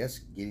 I guess,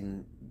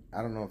 getting.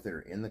 I don't know if they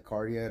were in the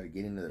car yet or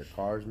getting to their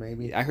cars.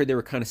 Maybe I heard they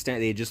were kind of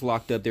standing. They had just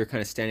locked up. They were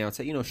kind of standing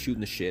outside, you know,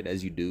 shooting the shit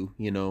as you do.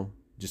 You know,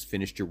 just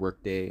finished your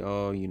work day.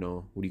 Oh, you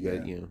know, what do you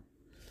got? You know.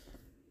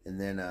 And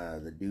then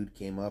the dude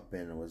came up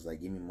and was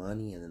like, "Give me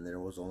money," and then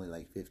there was only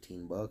like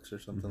 $15 or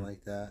something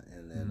like that.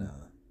 And then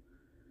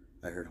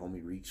I heard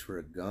homie reach for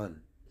a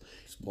gun,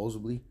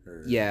 supposedly.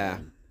 Or, yeah.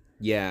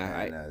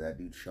 And that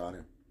dude shot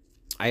him.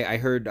 I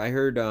heard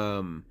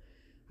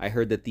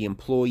that the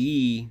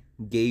employee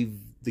gave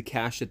the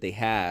cash that they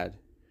had,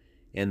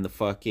 and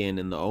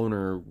the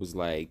owner was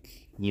like,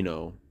 you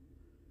know,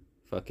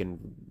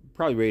 fucking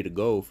probably ready to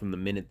go from the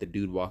minute the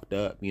dude walked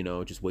up, you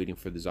know, just waiting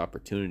for this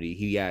opportunity.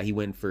 He had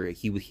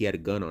a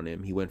gun on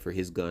him. He went for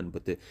his gun,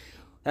 but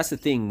that's the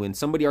thing, when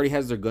somebody already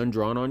has their gun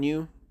drawn on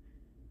you,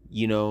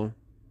 you know,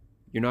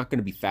 you're not going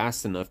to be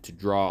fast enough to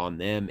draw on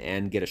them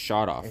and get a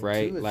shot off, and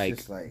right? Too, like,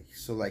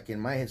 just like in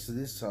my head,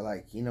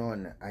 you know,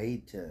 and I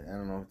hate to, I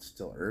don't know if it's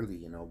still early,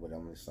 you know, but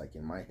I'm just like,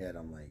 in my head,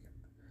 I'm like,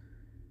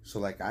 so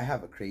like I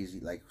have a crazy,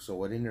 like, so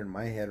what entered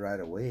my head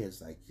right away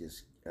is like,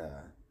 just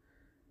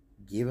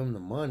give him the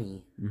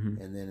money,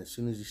 and then as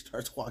soon as he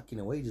starts walking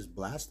away, just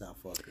blast that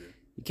fucker.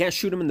 You can't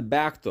shoot him in the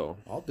back though.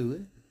 I'll do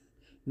it.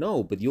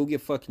 No, but you'll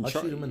get fucking. I'll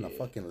shoot him in the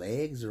fucking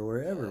legs or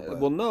wherever.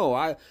 Well, no,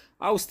 I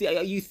was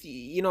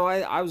you know,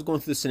 I was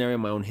going through the scenario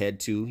in my own head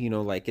too. You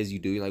know, like as you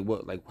do, like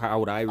what, like how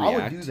would I react?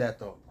 I would do that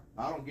though.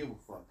 I don't give a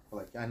fuck.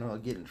 Like I know I'll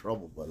get in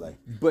trouble, but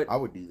I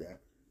would do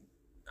that.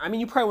 I mean,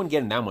 you probably wouldn't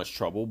get in that much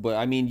trouble, but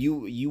I mean,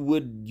 you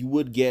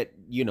would get,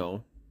 you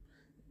know,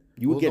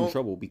 get in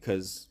trouble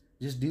because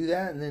just do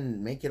that and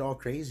then make it all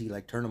crazy,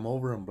 like turn them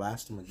over and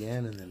blast them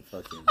again, and then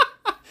fucking.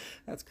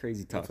 That's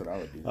crazy talk. That's what I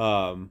would do.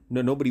 No,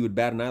 nobody would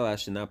bat an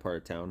eyelash in that part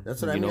of town.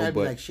 That's what I mean. I'd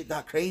be like, shit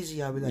got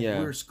crazy. I'd be like,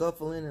 we were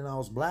scuffling and I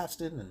was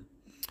blasting and.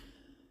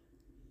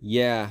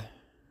 Yeah.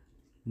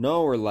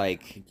 No, or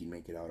like. I think you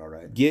make it out all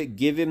right.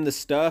 Give him the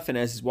stuff, and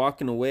as he's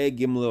walking away,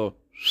 give him a little.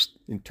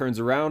 And turns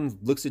around,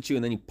 looks at you,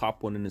 and then you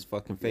pop one in his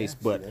fucking face.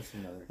 But that's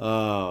another.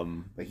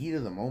 But heat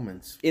of the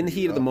moments. In the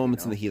heat of the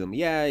moments, you know?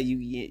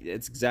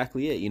 That's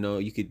exactly it. You know,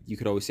 you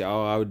could always say,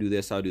 oh, I would do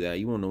this, I'll do that.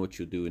 You won't know what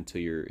you'll do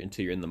until you're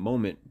in the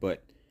moment.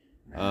 But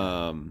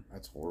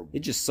that's horrible.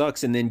 It just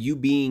sucks. And then you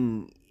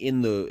being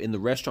in the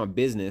restaurant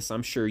business,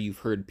 I'm sure you've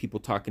heard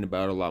people talking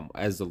about it a lot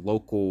as a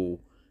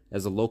local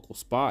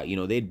spot. You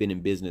know, they'd been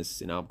in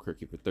business in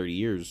Albuquerque for 30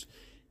 years,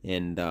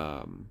 and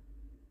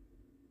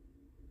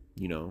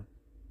you know.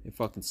 It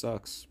fucking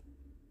sucks.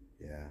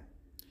 Yeah.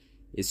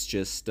 It's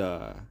just,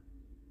 yeah,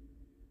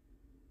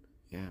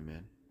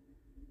 man.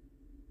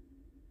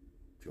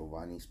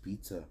 Giovanni's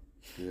Pizza.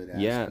 Good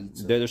ass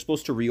pizza. They're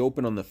supposed to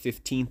reopen on the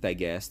 15th, I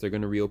guess. They're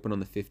going to reopen on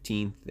the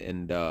 15th,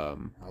 and,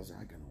 how's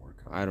that going to work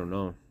out? I don't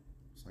know.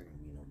 It's not going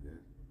to be no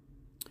good.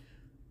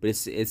 But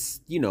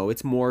it's, you know,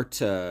 it's more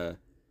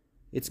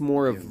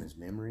of his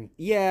memory.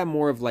 Yeah,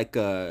 more of like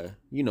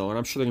you know, and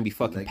I'm sure they're gonna be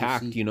fucking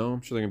packed. You know, I'm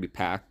sure they're gonna be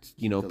packed.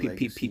 You know,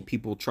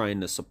 people trying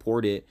to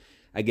support it.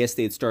 I guess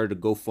they had started a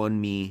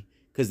GoFundMe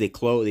because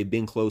they've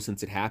been closed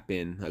since it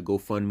happened. A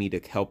GoFundMe to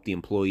help the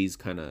employees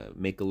kind of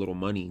make a little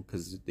money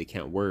because they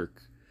can't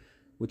work,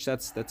 which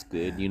that's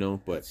good. You know,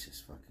 but it's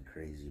just fucking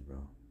crazy,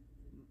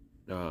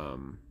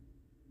 bro.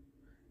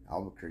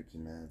 Albuquerque,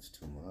 man, it's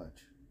too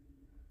much.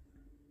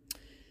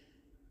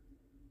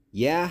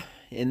 Yeah,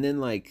 and then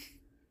like.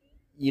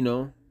 You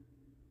know,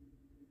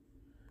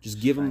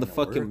 just give them the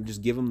fucking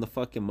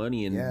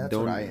money and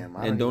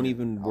don't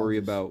even worry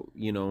about,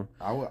 you know.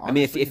 I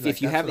mean,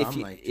 if you have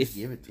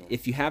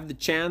the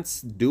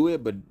chance, do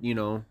it. But you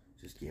know,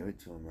 just give it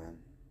to him, man.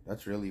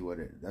 That's really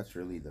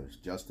the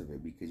gist of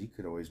it, because you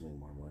could always make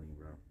more money,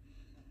 bro.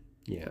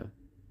 Yeah.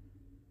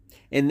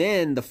 And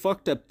then the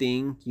fucked up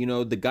thing, you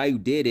know, the guy who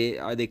did it,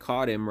 they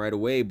caught him right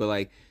away, but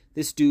like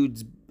this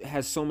dude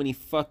has so many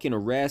fucking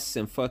arrests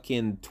and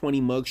fucking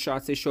 20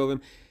 mugshots they show of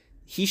him.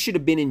 He should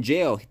have been in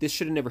jail. This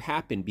should have never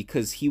happened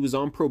because he was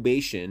on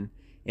probation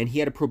and he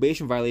had a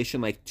probation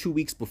violation like 2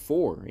 weeks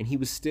before and he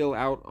was still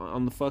out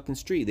on the fucking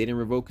street. They didn't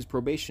revoke his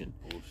probation.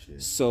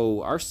 Bullshit.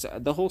 So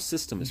the whole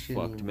system is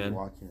fucked, man.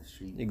 Walking the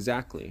street.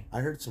 Exactly. I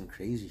heard some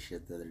crazy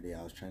shit the other day.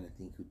 I was trying to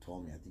think who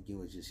told me. I think it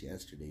was just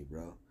yesterday,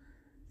 bro.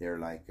 They're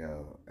like, we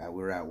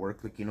were at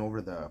work looking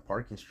over the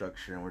parking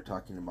structure and we're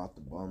talking about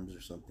the bums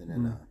or something,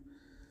 and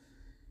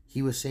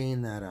he was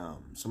saying that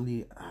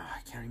somebody, I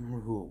can't remember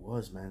who it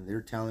was, man. They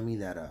were telling me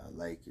that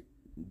like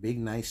big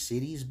nice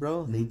cities,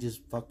 bro, they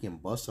just fucking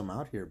bust them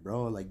out here,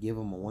 bro. Like give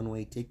them a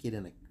one-way ticket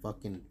and a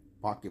fucking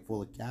pocket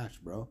full of cash,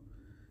 bro,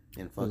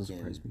 and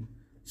fucking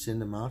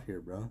send them out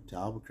here, bro, to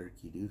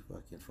Albuquerque, dude.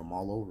 Fucking from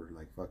all over,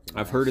 like fucking.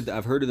 I've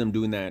heard of them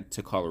doing that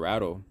to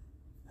Colorado.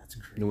 That's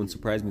crazy. It wouldn't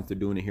surprise me if they're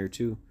doing it here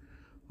too.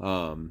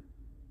 Well,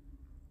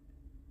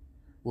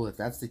 if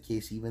that's the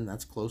case, even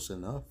that's close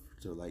enough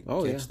to like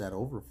catch that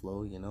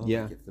overflow, you know.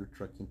 Yeah. Like if they're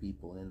trucking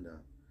people into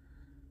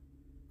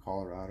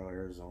Colorado,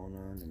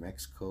 Arizona, New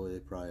Mexico, they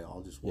probably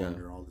all just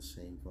wander all the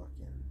same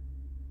fucking.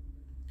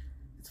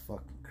 It's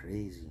fucking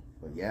crazy,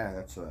 but yeah,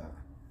 that's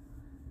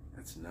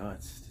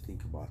nuts to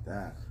think about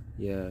that.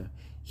 Yeah,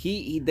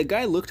 he the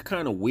guy looked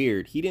kind of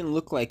weird. He didn't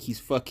look like he's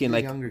fucking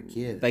like younger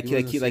kid. Like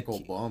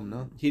he bum,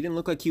 no? He didn't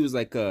look like he was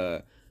like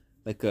a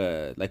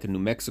New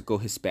Mexico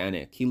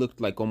Hispanic. He looked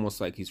like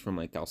almost like he's from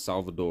like El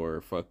Salvador,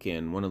 or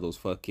fucking one of those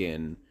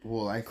fucking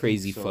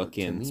crazy so.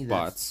 Fucking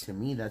spots. To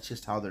me, that's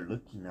just how they're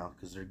looking now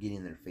because they're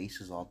getting their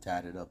faces all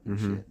tatted up and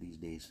shit these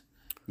days.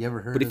 You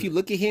ever heard? But if you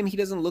look at him, he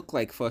doesn't look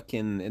like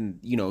fucking, and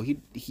you know,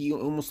 he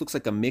almost looks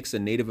like a mix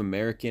of Native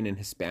American and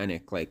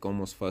Hispanic, like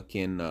almost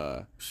fucking.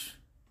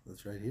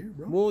 That's right here,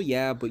 bro. Well,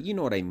 yeah, but you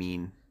know what I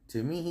mean.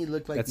 To me, he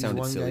looked like these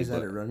one guys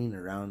that are running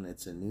around.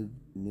 It's a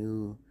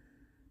new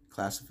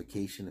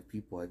classification of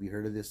people. Have you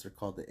heard of this? They're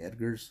called the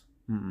Edgars.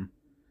 Mm-mm.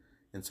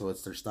 And so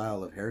it's their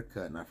style of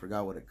haircut, and I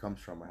forgot what it comes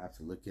from. I have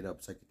to look it up.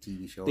 It's like a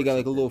TV show. They got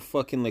like a little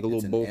fucking like a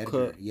little bowl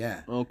Edgar. cut.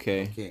 Yeah.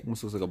 Okay.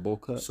 Almost looks like a bowl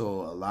cut.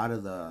 So a lot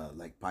of the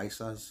like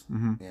paisas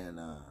and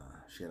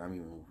shit. I don't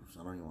even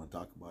want to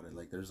talk about it.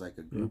 Like there's like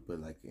a group of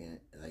like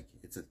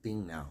it's a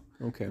thing now.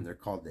 Okay. And they're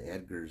called the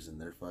Edgars,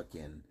 and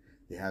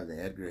they have the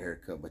Edgar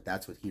haircut, but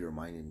that's what he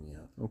reminded me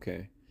of.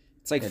 Okay.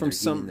 It's like from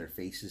some their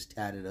faces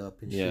tatted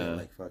up and shit,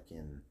 like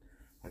fucking.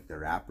 Like the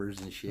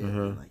rappers and shit,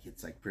 and like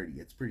it's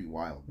pretty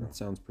wild, bro. That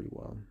sounds pretty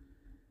wild.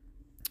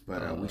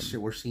 But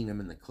we're seeing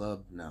them in the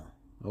club now.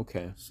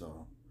 Okay.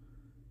 So,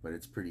 but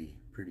it's pretty.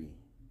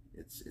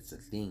 It's a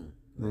thing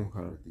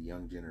with the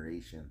young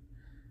generation.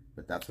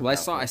 But that's what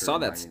I saw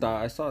that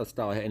style. I saw the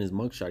style in his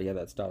mugshot. He had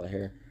that style of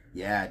hair.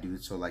 Yeah,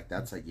 dude. So like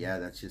that's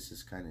just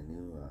this kind of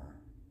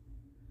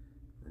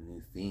a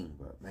new thing.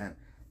 But man,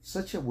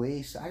 such a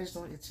waste. I just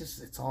don't.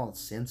 It's all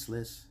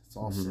senseless. It's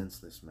all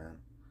senseless, man.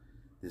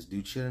 This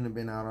dude shouldn't have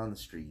been out on the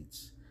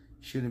streets.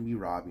 He shouldn't be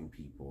robbing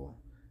people.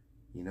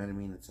 You know what I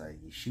mean? It's like,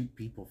 you shoot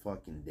people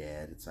fucking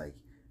dead. It's like,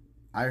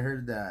 I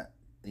heard that,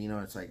 you know,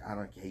 it's like, I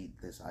don't hate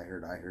this. I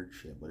heard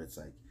shit, but it's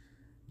like,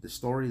 the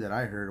story that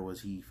I heard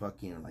was he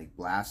fucking, like,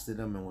 blasted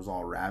him and was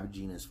all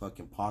ravaging his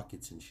fucking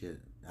pockets and shit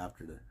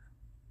after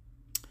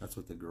that's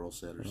what the girl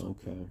said or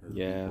something. Okay, or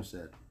the people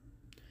said.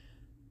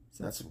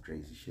 So that's some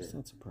crazy shit. It's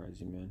not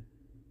surprising, man.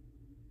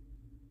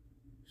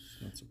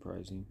 It's not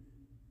surprising.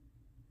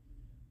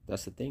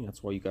 That's the thing.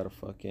 That's why you gotta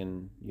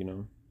fucking, you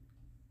know.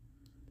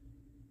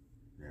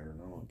 Never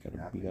know.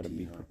 You gotta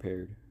be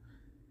prepared.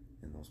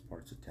 In those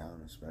parts of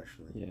town,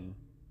 especially.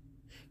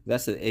 Yeah.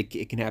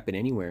 It can happen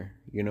anywhere,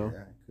 you know.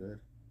 Yeah, it could.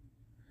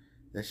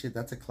 That shit.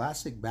 That's a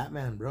classic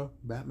Batman, bro.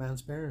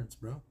 Batman's parents,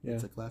 bro. Yeah.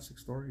 It's a classic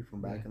story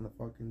from back in the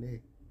fucking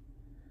day.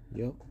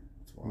 Yep.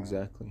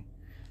 Exactly.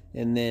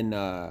 And then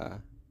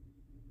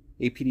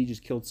APD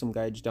just killed some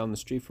guy just down the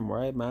street from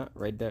where I'm at,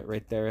 right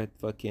there at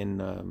fucking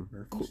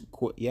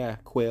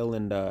Quail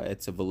and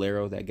it's a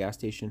Valero, that gas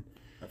station.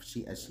 I've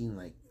seen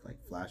like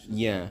flashes.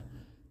 Yeah.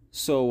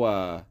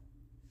 So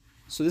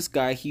this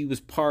guy, he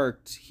was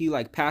parked. He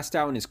like passed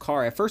out in his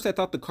car. At first, I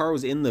thought the car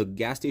was in the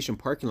gas station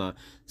parking lot.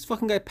 This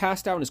fucking guy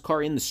passed out in his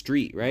car in the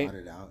street, right? Got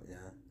it out, yeah.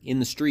 In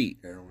the street.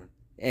 Heroin.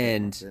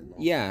 And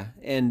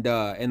and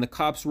the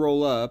cops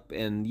roll up,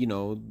 and you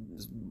know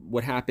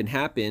what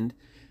happened.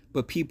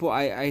 But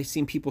I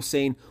seen people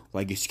saying, well,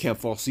 I guess you can't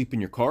fall asleep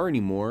in your car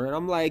anymore. And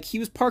I'm like, he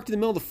was parked in the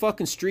middle of the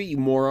fucking street, you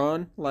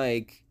moron.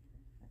 Like,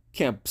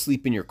 can't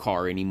sleep in your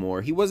car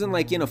anymore. He wasn't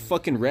like in a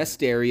fucking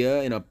rest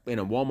area in a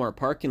Walmart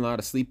parking lot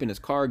asleep in his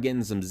car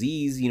getting some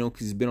Z's, you know,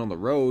 because he's been on the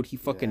road. He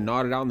fucking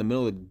nodded out in the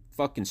middle of the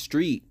fucking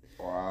street.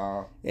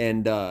 Wow.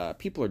 And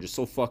people are just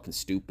so fucking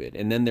stupid.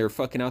 And then they're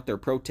fucking out there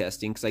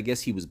protesting because I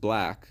guess he was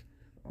black.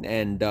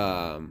 And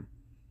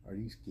are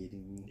you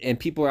kidding me? And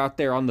people are out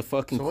there on the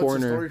fucking corner.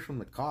 What's the story from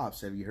the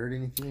cops? Have you heard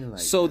anything? Like,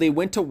 so they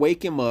went to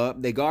wake him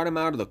up. They got him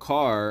out of the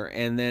car,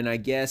 and then I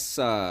guess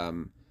he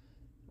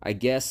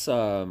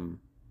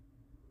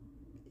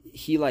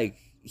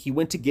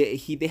went to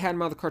they had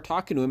him out of the car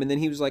talking to him, and then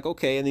he was like,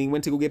 okay, and then he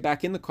went to go get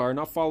back in the car,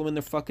 not following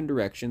their fucking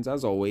directions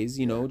as always,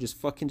 you know,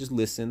 just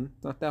listen,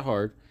 not that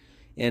hard.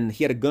 And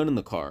he had a gun in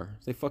the car.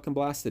 So they fucking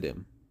blasted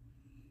him.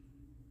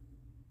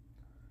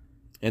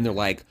 And they're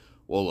like,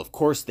 well, of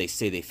course they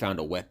say they found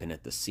a weapon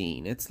at the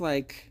scene. It's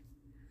like,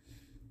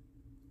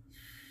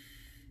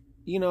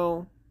 you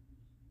know.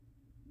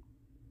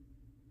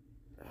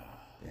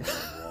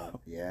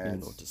 Yeah, I don't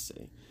know what to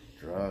say.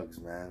 Drugs,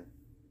 man.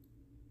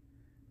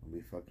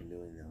 We'll be fucking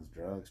doing those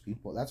drugs.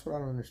 People, that's what I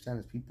don't understand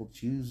is people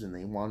choose and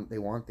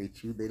they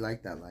choose. They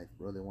like that life,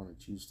 bro. They want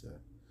to choose to.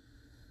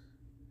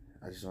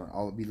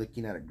 I'll be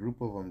looking at a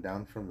group of them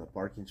down from the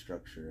parking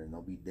structure, and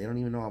they don't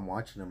even know I'm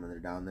watching them, and they're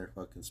down there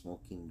fucking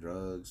smoking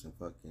drugs and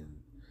fucking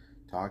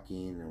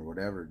talking or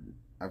whatever.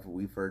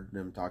 We've heard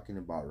them talking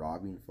about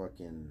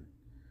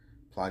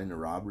plotting a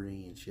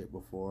robbery and shit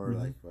before,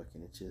 like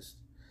fucking. It's just,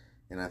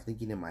 and I'm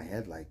thinking in my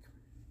head like,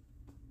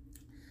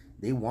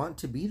 they want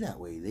to be that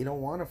way. They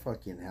don't want to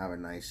fucking have a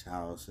nice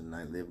house and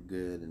not live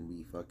good and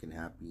be fucking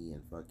happy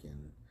and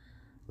fucking.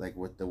 Like,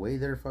 with the way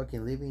they're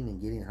fucking living and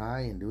getting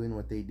high and doing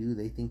what they do,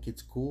 they think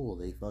it's cool.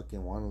 They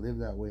fucking want to live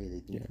that way. They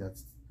think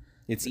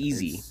It's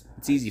easy.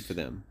 It's easy for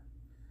them.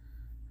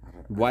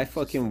 Why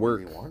fucking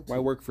work? Why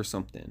work for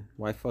something?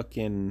 Why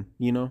fucking,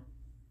 you know?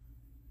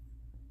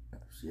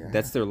 Yeah.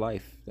 That's their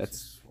life.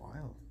 That's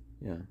wild.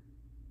 Yeah.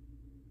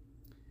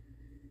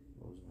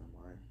 Blows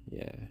my mind.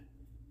 Yeah.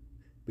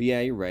 But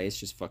yeah, you're right. It's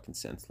just fucking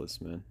senseless,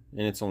 man.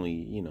 And it's only,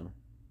 you know,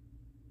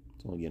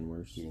 it's only getting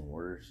worse. Getting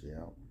worse,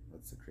 yeah.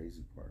 That's the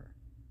crazy part.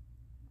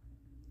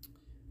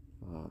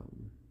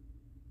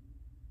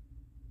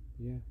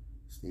 Yeah.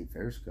 State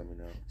Fair's coming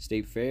up.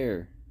 State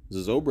Fair.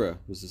 Zozobra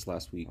was this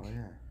last week. Oh,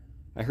 yeah.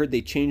 I heard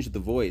they changed the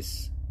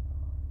voice.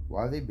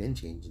 Why have they been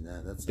changing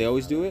that? That's they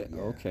always do it?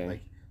 Yeah. Okay.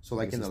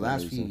 Like in the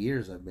last few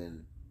years, I've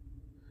been...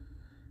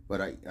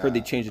 But I... heard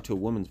they changed it to a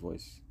woman's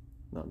voice.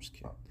 No, I'm just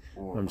kidding.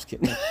 I'm just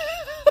kidding.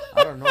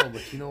 I don't know,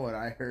 but you know what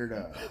I heard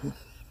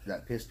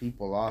that pissed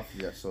people off?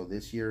 Yeah, so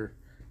this year...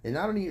 And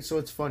I don't even... So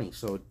it's funny.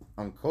 So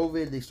on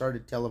COVID, they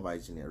started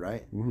televising it,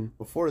 right? Mm-hmm.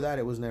 Before that,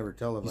 it was never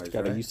televised,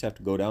 You used to have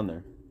to go down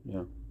there.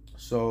 Yeah.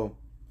 So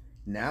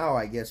now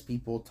I guess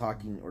people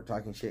talking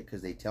shit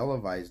because they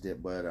televised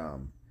it, but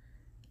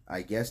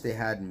I guess they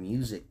had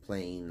music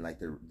playing like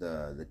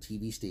the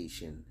TV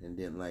station and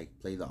didn't like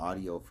play the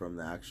audio from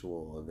the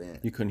actual event.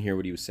 You couldn't hear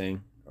what he was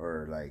saying?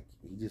 Or like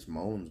he just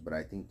moans, but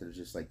I think there's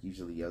just like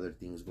usually other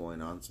things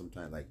going on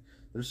sometimes. Like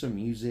there's some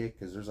music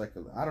because there's like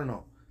I don't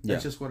know.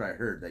 That's just what I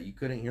heard, that you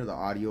couldn't hear the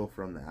audio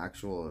from the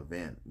actual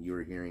event. You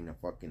were hearing a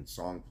fucking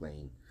song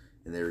playing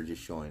and they were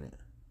just showing it.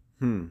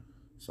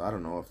 So I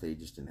don't know if they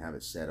just didn't have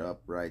it set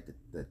up right,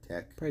 the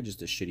tech. Probably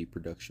just a shitty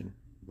production.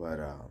 But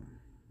I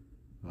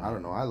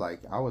don't know.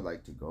 I would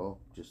like to go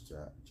just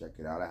to check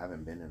it out. I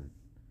haven't been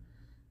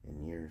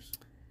in years.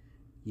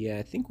 Yeah,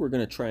 I think we're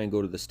gonna try and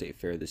go to the State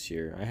Fair this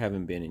year. I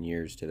haven't been in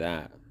years to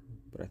that,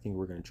 but I think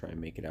we're gonna try and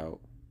make it out.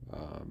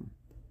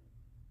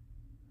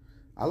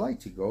 I like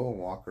to go and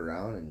walk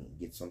around and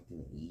get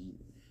something to eat.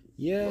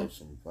 Yeah. Throw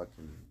some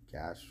fucking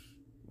cash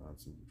on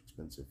some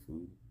expensive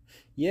food.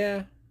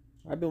 Yeah.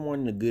 I've been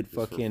wanting a good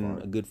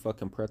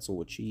fucking pretzel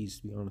with cheese,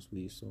 to be honest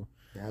with you. So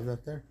they have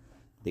that there?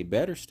 They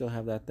better still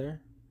have that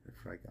there.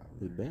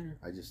 They better.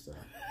 I just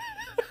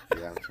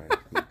yeah, I'm trying to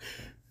think.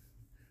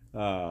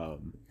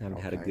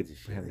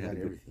 Haven't had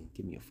everything.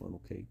 Give me a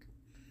funnel cake.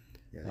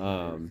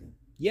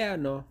 Yeah,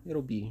 no,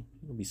 it'll be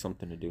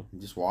something to do. And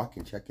just walk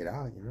and check it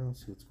out, you know,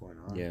 see what's going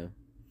on. Yeah.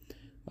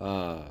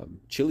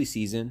 Chili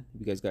season.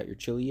 You guys got your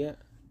chili yet?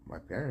 My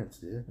parents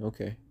did.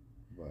 Okay.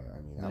 But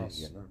I mean, I don't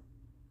get none.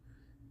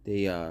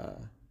 They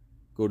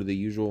go to the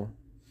usual.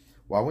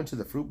 Well, I went to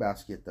the Fruit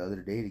Basket the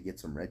other day to get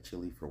some red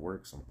chili for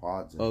work, some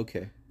pods. And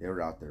okay. They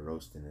were out there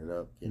roasting it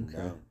up, getting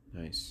down.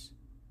 Nice.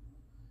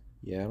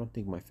 Yeah, I don't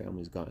think my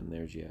family's gotten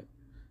theirs yet.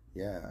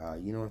 Yeah,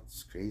 you know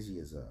what's crazy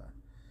is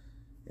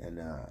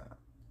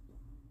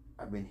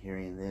I've been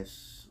hearing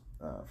this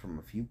from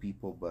a few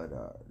people, but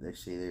they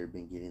say they've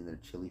been getting their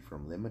chili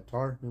from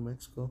Limitar, New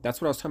Mexico. That's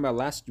what I was talking about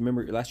last. You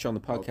remember last year on the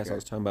podcast? Okay. I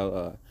was talking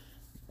about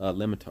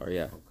Limitar.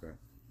 Yeah. Okay.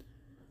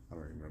 I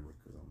don't remember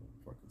because I'm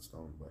fucking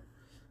stoned, but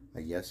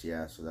I guess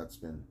yeah. So that's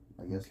been.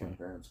 I guess my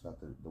parents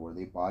got the where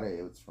they bought it.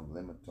 It was from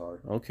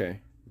Limitar.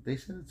 Okay. But they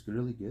said it's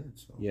really good,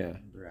 so yeah,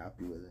 they're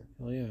happy with it.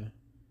 Oh yeah.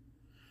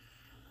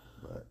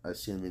 But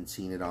I've been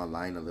seeing it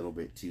online a little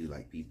bit too,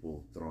 like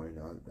people throwing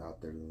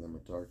out there the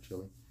Limitar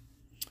chili.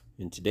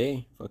 And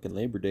today, fucking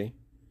Labor Day.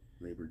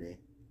 Labor Day.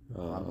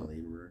 I'm a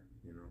laborer,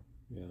 you know.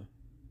 Yeah.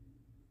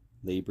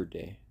 Labor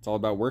Day. It's all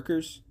about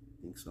workers?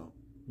 I think so.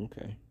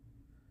 Okay.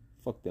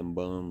 Fuck them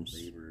bums.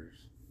 Laborers.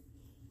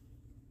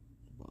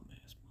 Bum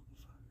ass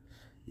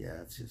motherfucker.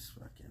 Yeah, it's just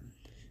fucking.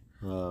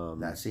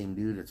 That same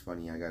dude. It's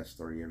funny. I got a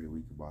story every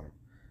week about him.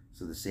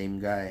 So the same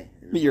guy.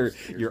 Your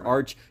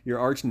arch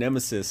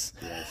nemesis.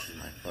 Yeah, this is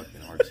my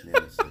fucking arch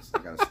nemesis. I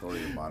got a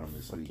story about him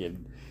this week.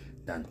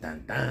 Dun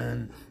dun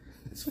dun.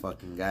 This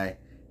fucking guy.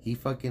 He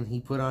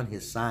put on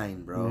his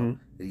sign, bro,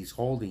 that he's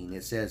holding.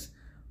 It says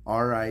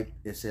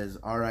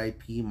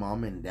R.I.P.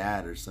 Mom and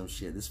Dad or some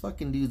shit. This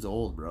fucking dude's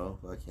old, bro.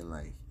 Fucking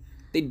like.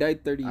 They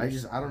died 30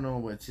 years. I don't know,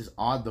 but it's just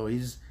odd though.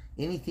 He's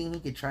anything he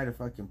could try to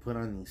fucking put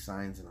on these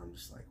signs, and I'm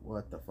just like,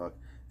 what the fuck?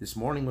 This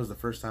morning was the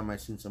first time I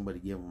seen somebody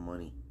give him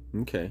money.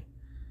 Okay.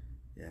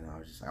 Yeah, and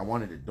I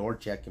wanted to door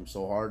check him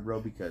so hard, bro,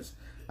 because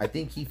I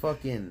think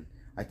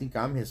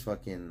I'm his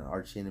fucking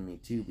arch enemy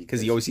too.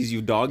 Because he always sees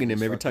you dogging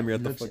him every time you're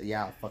at the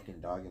yeah, I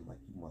fucking dog him like,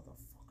 you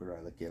motherfucker.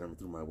 I look at him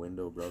through my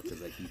window, bro,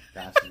 because like he's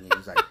passing me.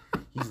 He's like,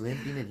 he's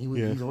limping and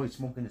he's always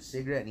smoking a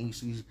cigarette, and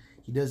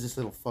he does this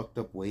little fucked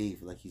up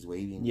wave, like he's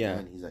waving. Yeah.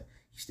 And he's like,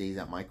 he stays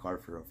at my car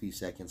for a few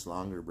seconds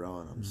longer, bro,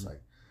 and I'm just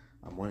like,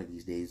 I'm one of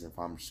these days, if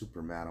I'm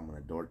super mad, I'm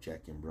gonna door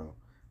check him, bro.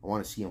 I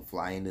want to see him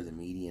fly into the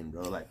median,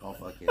 bro. Like, oh,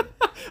 fucking.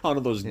 One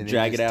of those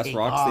jagged ass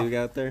rocks they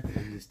got there.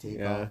 And just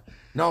take off.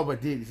 No,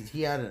 but dude,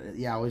 he had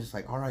I was just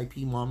like,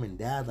 R.I.P. Mom and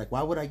Dad. Like,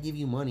 why would I give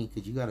you money?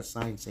 Because you got a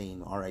sign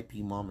saying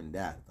R.I.P. Mom and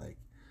Dad. Like,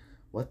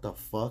 what the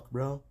fuck,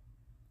 bro?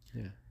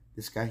 Yeah.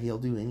 This guy, he'll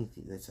do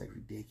anything. That's like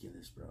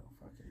ridiculous, bro.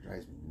 Fucking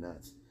drives me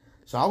nuts.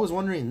 So I was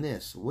wondering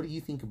this. What do you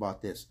think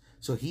about this?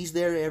 So he's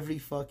there every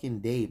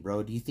fucking day,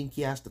 bro. Do you think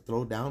he has to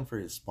throw down for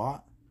his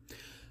spot?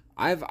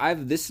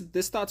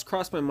 This thought's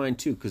crossed my mind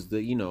too, because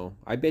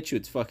I bet you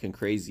it's fucking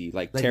crazy.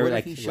 Like what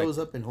if he shows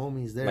up and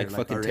homie's there, like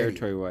fucking already?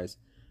 Territory wise,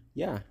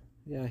 yeah,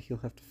 he'll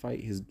have to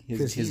fight his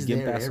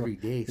gimp ass every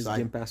day. His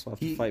gimp ass will have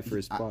to fight for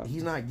his spot.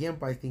 He's not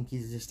gimp. I think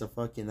he's just a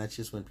fucking. That's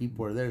just when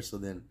people are there. So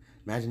then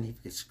imagine if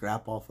he could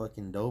scrap all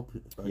fucking dope,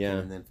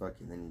 and then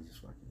he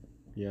just fucking.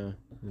 Yeah,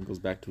 and goes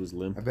back to his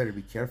limp. I better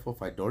be careful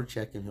if I door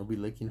check him. He'll be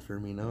looking for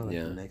me now.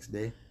 The next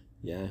day.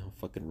 Yeah, he'll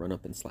fucking run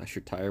up and slash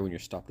your tire when you're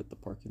stopped at the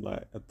parking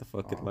lot at the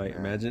fucking light.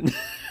 Man. Imagine.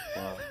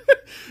 Wow.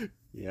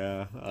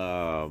 Yeah.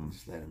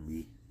 Just let him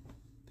be.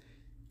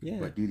 Yeah.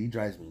 But dude, he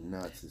drives me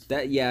nuts.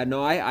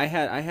 I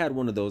had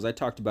one of those. I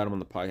talked about him on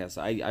the podcast.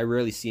 I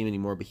rarely see him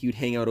anymore, but he would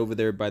hang out over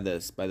there by the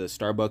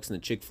Starbucks and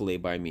the Chick-fil-A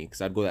by me,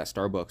 because I'd go to that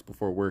Starbucks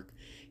before work.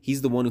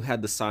 He's the one who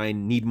had the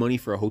sign, "Need money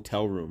for a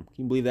hotel room."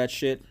 Can you believe that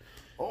shit?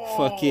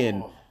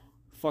 Oh.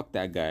 Fuck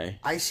that guy.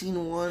 I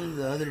seen one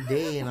the other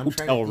day, and I'm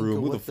hotel trying to think room.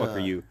 of Who the fuck are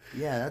you?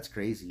 Yeah, that's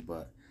crazy.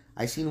 But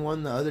I seen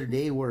one the other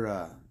day where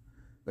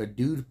a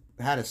dude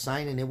had a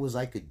sign, and it was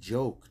like a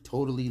joke,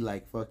 totally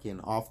like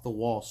fucking off the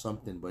wall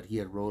something. But he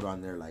had wrote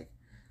on there like,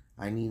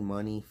 "I need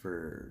money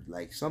for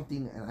like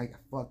something," and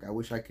I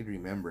wish I could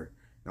remember.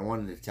 I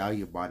wanted to tell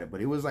you about it,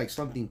 but it was like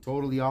something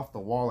totally off the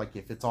wall, like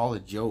if it's all a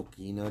joke,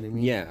 you know what I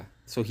mean? Yeah.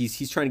 So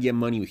he's trying to get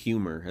money with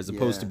humor as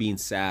opposed to being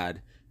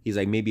sad. He's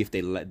like, maybe if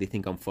they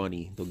think I'm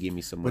funny, they'll give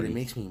me some money. But it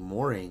makes me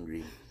more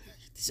angry.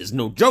 This is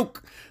no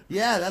joke.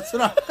 Yeah, that's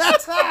what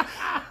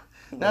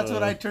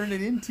what I turned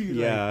it into.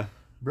 Yeah. Like,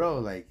 bro,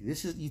 like, you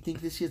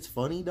think this shit's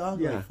funny, dog?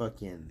 Yeah. Like,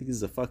 fucking. I think this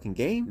is a fucking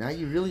game? Now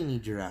you really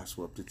need your ass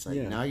whooped. It's like,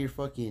 now you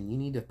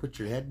need to put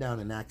your head down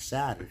and act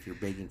sad if you're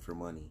begging for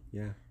money.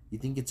 Yeah. You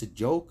think it's a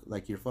joke?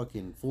 Like, you're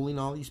fucking fooling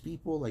all these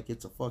people? Like,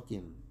 it's a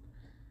fucking.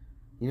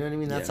 You know what I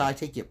mean? That's how I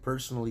take it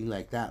personally,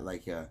 like that.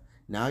 Like,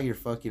 now you're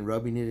fucking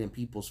rubbing it in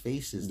people's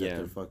faces that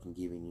they're fucking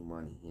giving you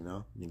money, you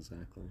know?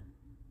 Exactly.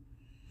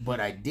 But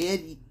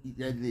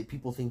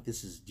people think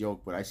this is a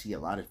joke, but I see a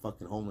lot of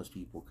fucking homeless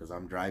people because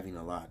I'm driving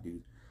a lot,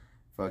 dude.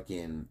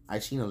 Fucking, I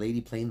seen a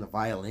lady playing the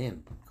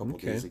violin a couple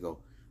days ago.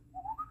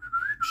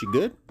 She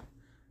good?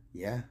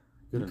 Yeah,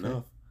 good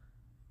enough.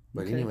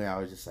 But anyway, I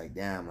was just like,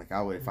 damn, like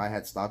I would, if I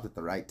had stopped at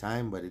the right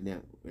time, but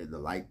the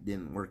light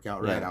didn't work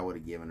out right, I would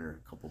have given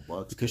her a couple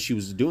bucks. Because she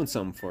was doing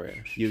something for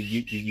you.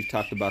 You've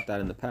talked about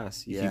that in the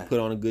past. If you put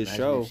on a good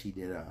show. She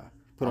did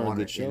put on a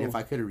good show. And if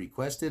I could have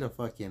requested a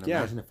fucking,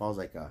 imagine if I was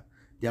like a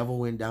devil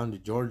went down to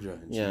Georgia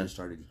and she just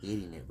started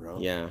hating it, bro.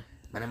 Yeah.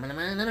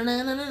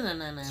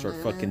 Start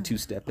fucking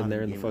two-step in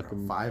there in the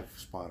fucking 5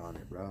 spot on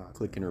it, bro.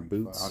 Clicking her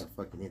boots. I'd have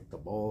fucking hit the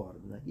ball.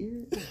 I'd be like,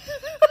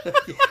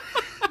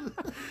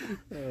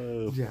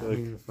 oh,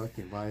 the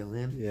fucking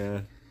violin.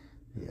 Yeah.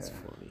 That's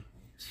funny.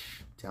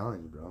 I'm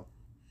telling you,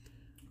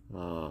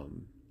 bro.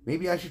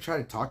 Maybe I should try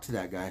to talk to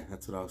that guy.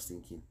 That's what I was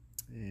thinking.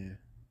 Yeah.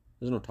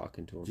 There's no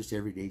talking to him. Just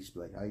every day, just be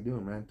like, how you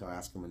doing, man? To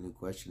ask him a new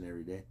question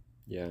every day.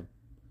 Yeah.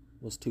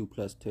 What's 2 +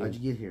 2? How'd you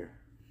get here?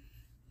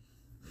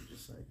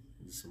 Just like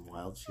some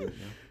wild shit,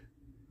 man.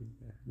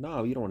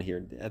 No, you don't want to hear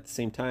it. At the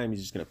same time,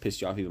 he's just going to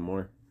piss you off even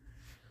more.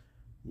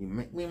 You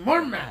make me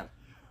more mad.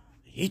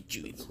 I hate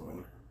you even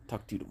more.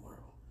 Talk to you tomorrow.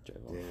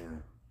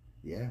 Damn.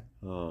 Yeah.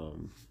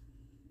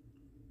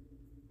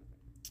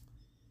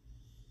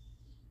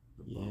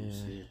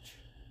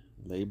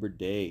 Labor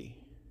Day.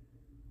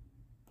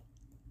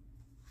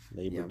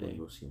 I'm gonna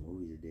go see a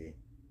movie today.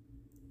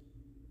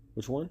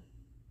 Which one?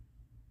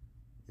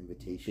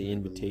 Invitation. The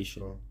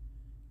Invitation.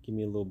 Give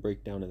me a little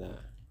breakdown of that.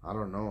 I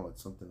don't know.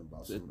 It's something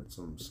about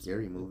some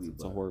scary movie.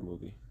 It's a horror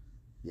movie.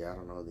 Yeah, I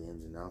don't know the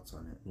ins and outs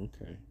on it.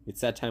 Okay.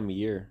 It's that time of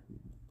year.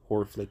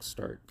 Horror flicks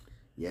start.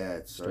 Yeah,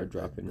 it start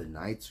dropping. The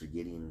nights are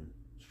getting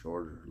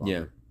shorter.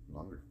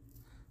 Longer.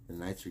 The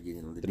nights are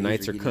getting. The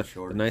nights are getting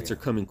shorter. The nights are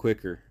coming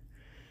quicker.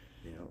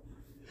 Yeah,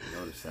 I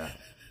noticed that.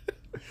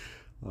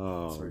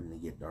 It's starting to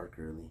get dark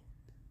early.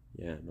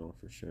 Yeah, no,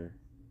 for sure.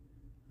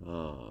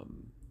 Yeah,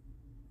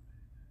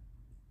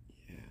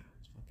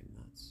 it's fucking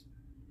nuts.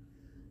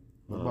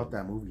 What about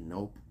that movie,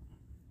 Nope?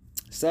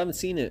 Still haven't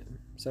seen it.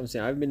 I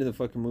haven't been to the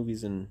fucking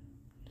movies in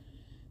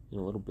a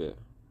little bit.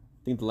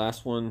 I think the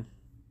last one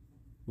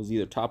was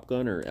either Top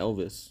Gun or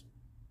Elvis.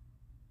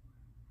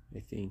 I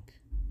think.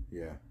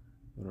 Yeah.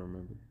 I don't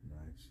remember.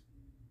 Nice.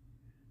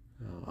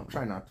 I'm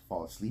trying not to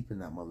fall asleep in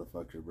that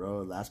motherfucker,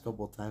 bro. The last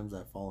couple of times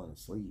I've fallen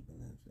asleep and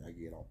then I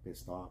get all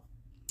pissed off.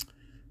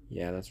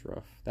 Yeah, that's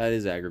rough. That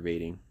is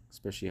aggravating,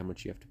 especially how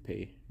much you have to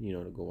pay,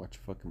 to go watch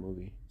a fucking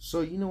movie.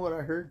 So, you know what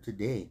I heard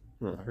today?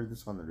 I heard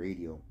this on the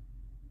radio,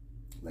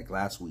 like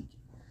last week.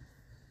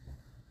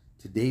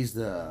 Today's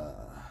I'm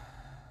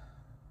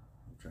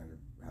trying to,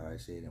 how do I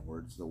say it in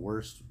words?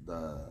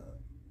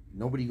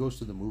 Nobody goes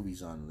to the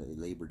movies on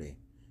Labor Day.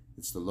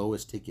 It's the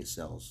lowest ticket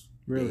sales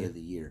day of the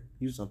year.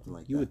 Something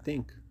like that. You would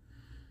think.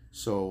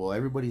 So,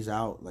 everybody's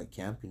out, like,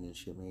 camping and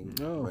shit, maybe.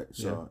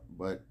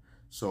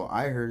 So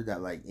I heard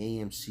that, like,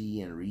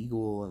 AMC and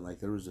Regal and, like,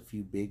 there was a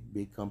few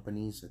big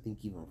companies, I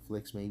think even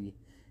Flix maybe,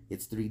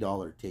 it's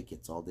 $3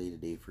 tickets all day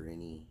today for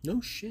any.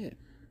 No shit.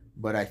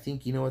 But I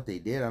think you know what they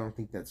did. I don't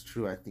think that's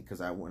true. I think because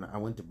when I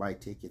went to buy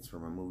tickets for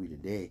my movie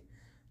today,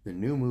 the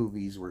new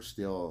movies were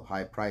still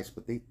high priced,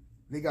 but they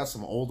got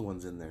some old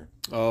ones in there.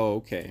 Oh,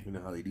 okay. You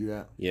know how they do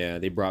that? Yeah,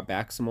 they brought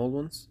back some old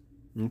ones.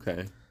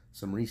 Okay.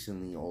 Some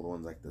recently old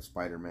ones like the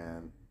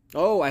Spider-Man.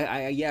 Oh,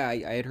 I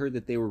had heard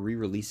that they were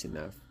re-releasing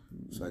that.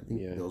 So I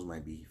think those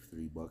might be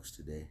 $3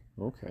 today.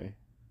 Okay,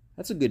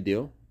 that's a good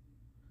deal.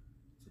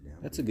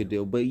 That's a good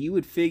deal. But you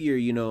would figure,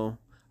 you know,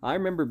 I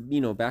remember,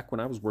 you know, back when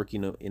I was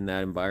working in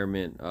that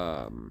environment,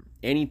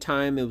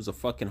 anytime it was a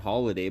fucking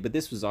holiday, but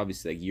this was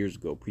obviously like years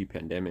ago,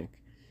 pre-pandemic.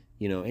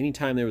 You know,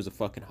 anytime there was a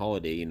fucking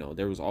holiday, you know,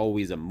 there was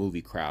always a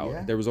movie crowd.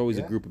 Yeah, there was always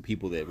a group of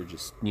people that were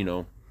just, you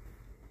know,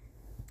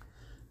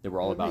 they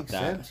were all about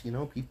that. Makes sense, you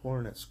know, people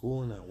aren't at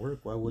school and at work.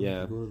 Why wouldn't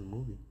you go to the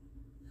movie?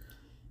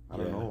 I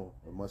don't know.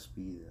 It must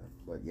be,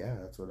 but yeah,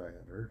 that's what I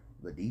had heard.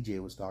 The DJ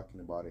was talking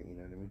about it. You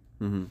know what I mean?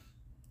 Mm-hmm.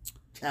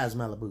 Chaz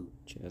Malibu.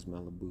 Chaz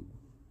Malibu.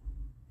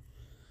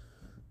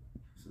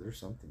 So there's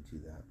something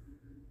to that.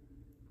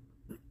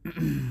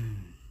 You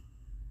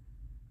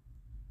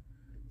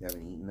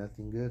haven't eaten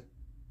nothing good?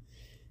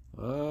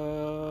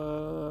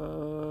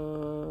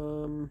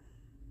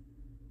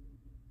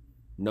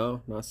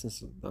 No, not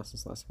since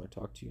last time I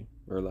talked to you,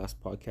 or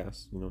last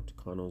podcast. You know,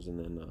 Tucanos and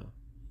then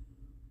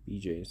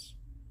BJ's.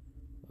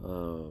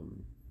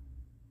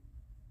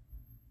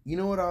 You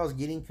know what I was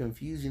getting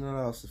confused? You know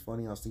what else is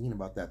funny? I was thinking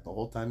about that the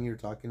whole time you were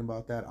talking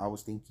about that. I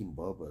was thinking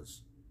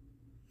Bubba's.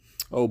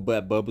 Oh,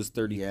 but Bubba's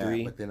 33.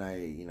 Yeah, but then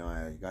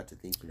I got to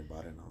thinking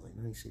about it, and I was like,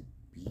 no, he said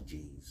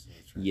BJ's.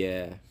 That's right.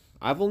 Yeah,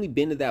 I've only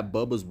been to that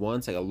Bubba's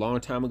once, like a long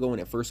time ago when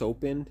it first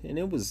opened, and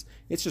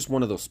it's just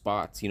one of those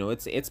spots. You know,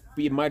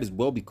 it might as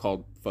well be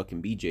called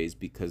fucking BJ's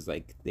because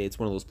like it's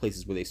one of those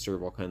places where they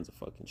serve all kinds of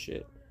fucking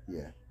shit.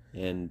 Yeah.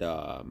 And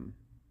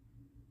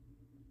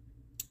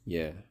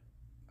yeah.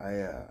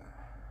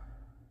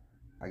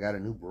 I got a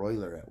new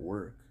broiler at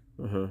work.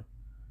 Uh-huh.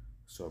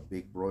 So a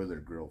big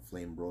broiler grill,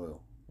 flame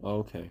broil. Oh,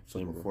 okay.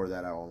 So before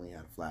that, I only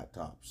had flat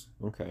tops.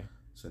 Okay.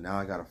 So now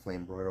I got a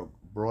flame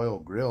broil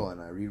grill,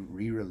 and I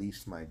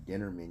re-released my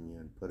dinner menu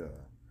and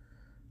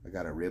I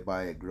got a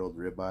ribeye, a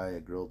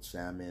grilled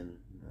salmon,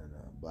 and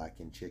a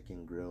blackened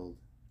chicken grilled.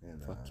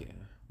 And fuck yeah.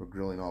 We're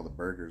grilling all the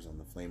burgers on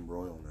the flame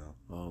broil now.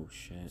 Oh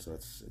shit. So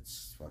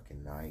it's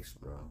fucking nice,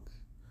 bro.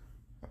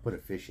 I put a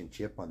fish and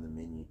chip on the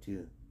menu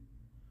too.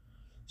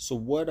 So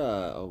what?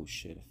 Oh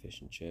shit, a fish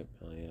and chip.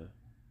 Oh yeah.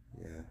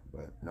 Yeah,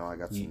 but no, I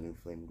got some new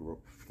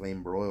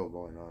flame broil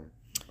going on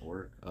at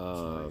work.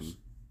 Nice.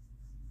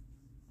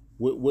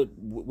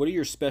 What are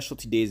your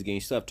specialty days again?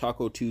 You still have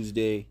Taco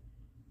Tuesday,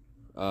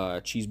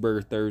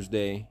 Cheeseburger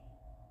Thursday,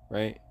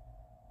 right?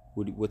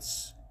 Do you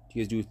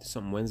guys do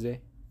something Wednesday?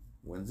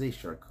 Wednesday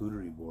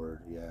charcuterie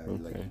board. Yeah,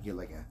 okay. You get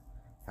like a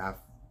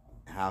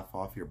half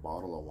off your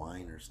bottle of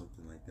wine or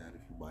something like that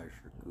if you buy a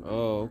charcuterie.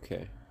 Oh,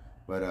 okay.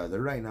 But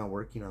they're right now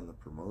working on the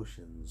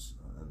promotions.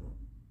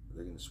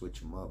 They're gonna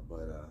switch them up.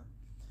 But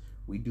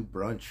we do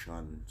brunch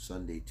on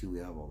Sunday too. We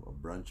have a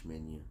brunch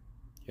menu.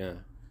 Yeah.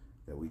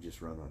 That we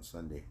just run on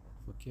Sunday.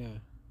 Fuck yeah.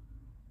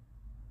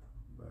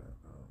 But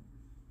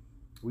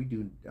we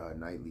do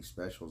nightly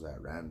specials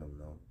at random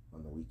though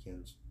on the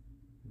weekends.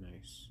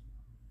 Nice.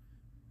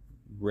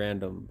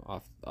 Random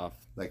off.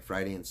 Like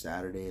Friday and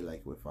Saturday.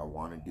 Like if I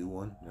want to do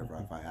one, or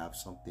if I have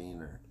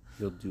something, or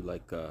you'll do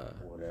like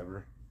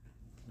whatever.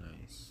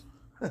 Nice.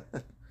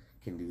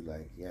 Can do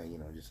like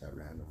just at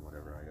random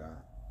whatever I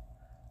got.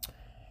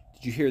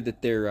 Did you hear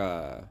that they're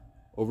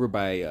over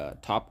by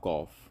Top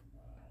Golf?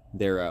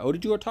 They're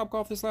did you go to Top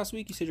Golf this last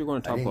week? You said you were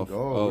going to Top Golf. I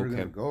didn't go. We were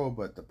gonna go,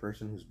 but the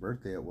person whose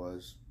birthday it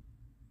was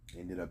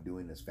ended up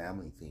doing this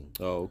family thing.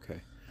 Oh,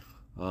 okay.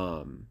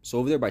 So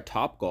over there by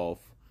Top Golf,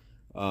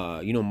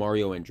 you know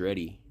Mario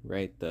Andretti,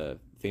 right? The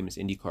famous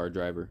IndyCar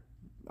driver.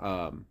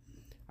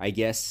 I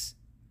guess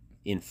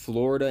in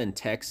Florida and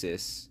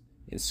Texas,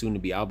 and soon to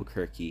be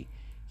Albuquerque,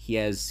 he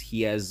has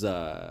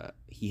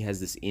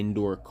this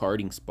indoor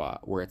karting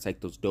spot where it's like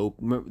those dope.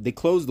 They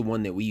closed the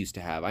one that we used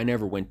to have. I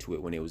never went to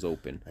it when it was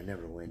open. I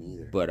never went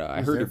either. But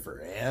I heard it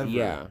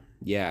forever.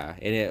 Yeah,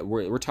 and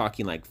we're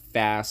talking like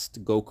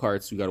fast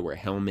go-karts. We got to wear a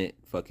helmet,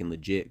 fucking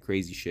legit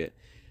crazy shit.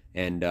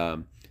 And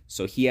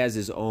so he has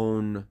his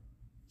own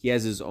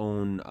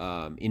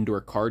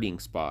indoor karting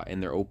spot,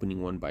 and they're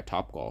opening one by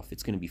Top Golf.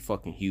 It's gonna be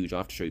fucking huge. I'll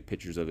have to show you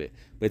pictures of it.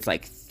 But it's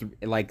like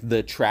like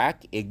the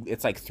track.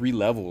 It's like 3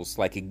 levels.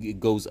 Like it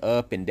goes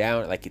up and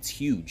down. Like it's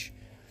huge.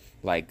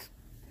 Like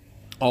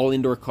all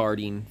indoor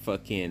karting.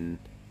 Fucking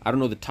I don't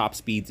know the top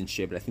speeds and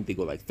shit, but I think they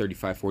go like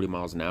 35, 40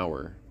 miles an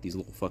hour. These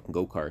little fucking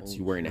go karts.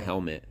 You're wearing a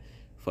helmet.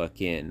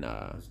 Fucking.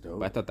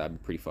 But I thought that'd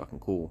be pretty fucking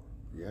cool.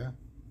 Yeah.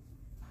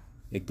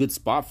 A good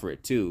spot for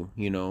it too.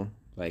 You know,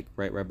 like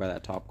right by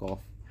that Top Golf.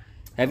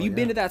 Have you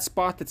been to that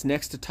spot that's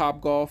next to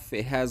Top Golf?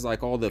 It has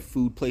like all the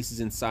food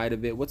places inside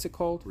of it. What's it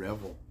called?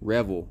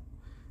 Revel.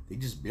 They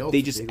just built.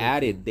 They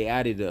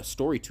added a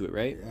story to it,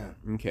 right? Yeah.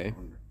 Okay.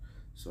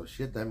 So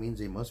shit, that means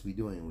they must be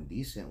doing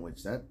decent,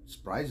 which that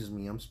surprises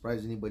me. I'm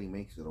surprised anybody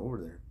makes it over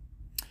there.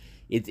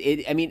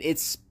 I mean,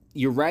 it's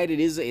You're right.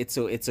 It's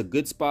a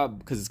good spot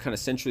because it's kind of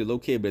centrally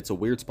located, but it's a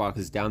weird spot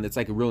because it's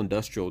like a real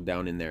industrial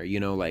down in there. You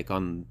know, like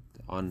on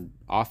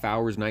off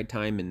hours,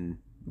 nighttime, and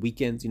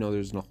weekends. You know,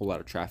 there's not a whole lot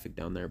of traffic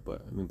down there.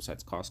 But I mean,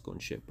 besides Costco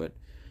and shit. But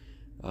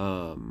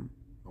I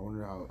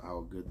wonder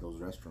how good those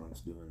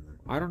restaurants doing there.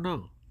 I don't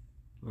know.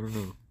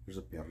 There's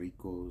a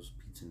Perrico's,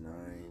 Pizza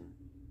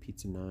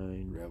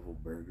 9, Revel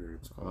Burger.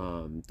 It's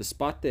called. the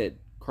spot that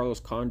Carlos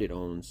Condit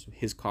owns,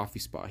 his coffee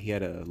spot, he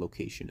had a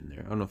location in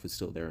there. I don't know if it's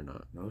still there or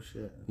not. No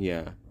shit.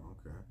 Yeah.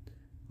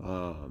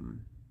 Okay.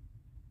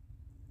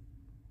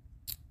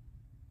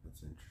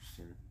 That's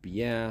interesting.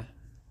 Yeah.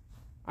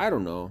 I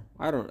don't know.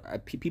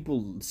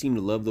 People seem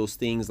to love those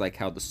things, like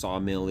how the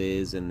sawmill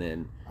is, and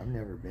then I've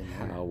never been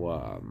there. How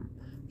I've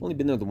only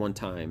been there the one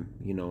time,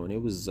 you know, and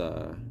it was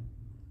I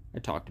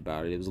talked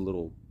about it. It was a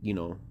little, you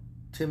know.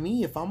 To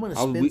me, if I'm gonna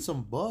spend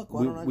some buck,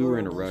 why don't I go? We were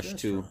in a rush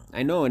too.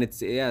 I know, and it's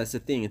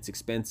the thing. It's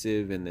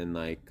expensive, and then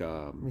like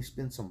let me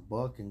spend some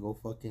buck and go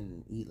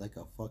fucking eat like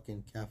a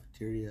fucking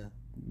cafeteria.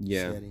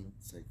 Yeah. Setting.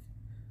 It's like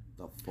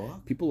the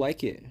fuck. People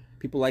like it.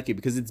 People like it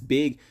because it's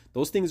big.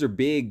 Those things are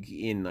big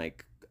in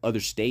like other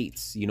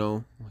states, you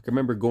know. Like I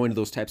remember going to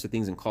those types of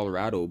things in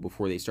Colorado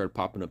before they started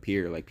popping up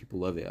here. Like people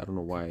love it. I don't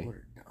know why.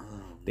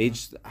 They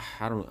just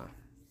I don't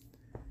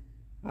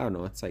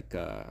know. It's like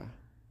I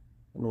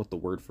don't know what the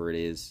word for it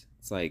is.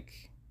 It's like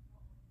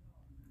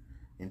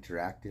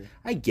interactive,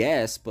 I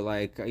guess, but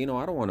like, you know,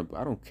 I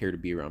don't care to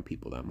be around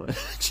people that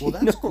much. Well,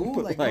 that's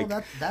cool. Like,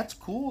 no, that's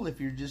cool if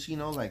you're just, you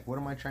know, like, what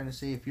am I trying to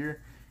say?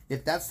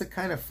 If that's the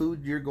kind of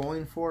food you're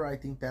going for, I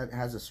think that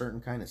has a certain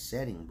kind of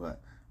setting.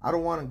 But I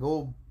don't want to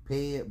go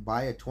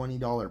buy a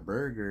 $20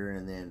 burger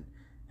and then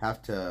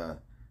have to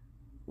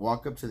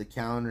walk up to the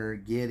counter,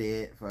 get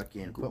it,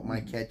 fucking put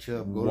my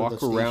ketchup,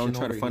 walk around,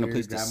 try to find a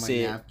place to sit,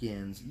 grab my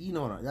napkins. You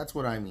know, that's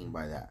what I mean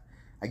by that.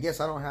 I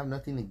guess I don't have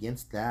nothing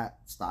against that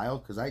style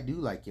because I do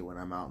like it when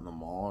I'm out in the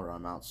mall or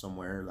I'm out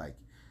somewhere like,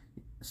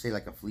 say,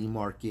 like a flea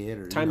market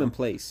or time and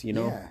place. You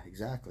know. Yeah,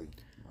 exactly.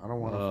 I don't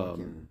want to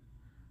fucking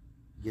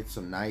get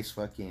some nice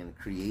fucking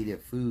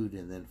creative food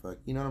and then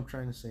you know what I'm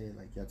trying to say?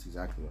 Like that's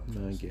exactly what I'm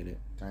trying to say. I get it.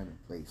 Time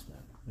and place,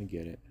 man. I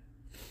get it.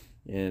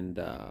 And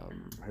I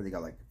heard they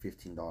got like a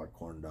 $15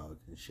 corn dog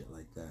and shit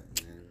like that.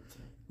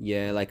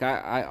 Yeah, like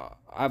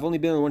I've only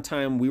been there one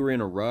time. We were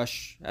in a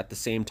rush at the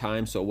same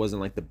time, so it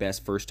wasn't like the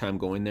best first time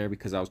going there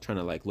because I was trying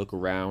to like look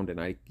around and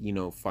I, you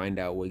know, find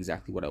out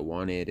exactly what I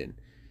wanted, and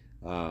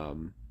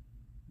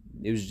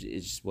it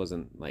just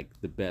wasn't like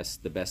the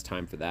best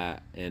time for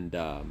that. And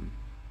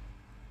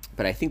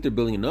but I think they're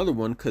building another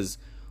one because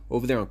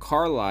over there on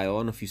Carlisle, I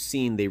don't know if you've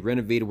seen, they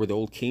renovated where the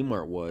old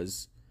Kmart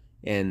was,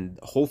 and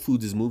Whole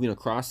Foods is moving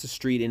across the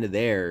street into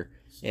there.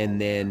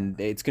 And then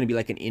it's going to be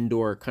like an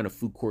indoor kind of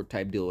food court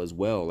type deal as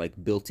well, like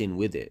built in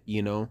with it,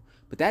 you know?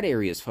 But that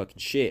area is fucking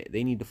shit.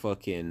 They need to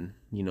fucking,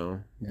 you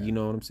know, you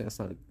know what I'm saying?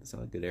 It's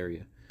not a good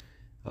area.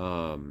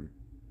 A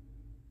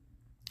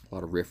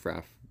lot of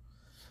riffraff.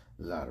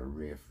 A lot of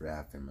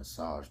riffraff and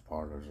massage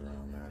parlors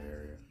around that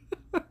area.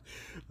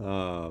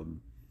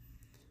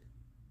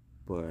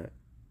 But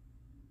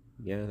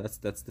yeah,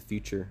 that's the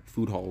future.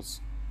 Food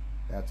halls.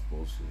 That's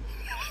bullshit.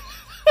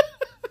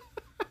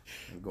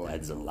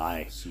 That's a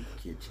lie. Soup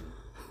kitchen.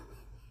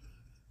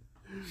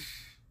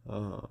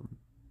 Yeah.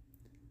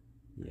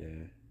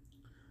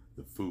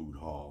 The food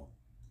hall.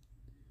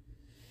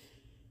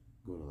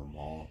 Go to the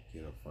mall,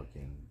 get a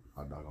fucking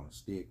hot dog on a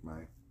stick,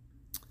 man.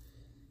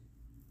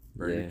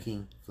 Burger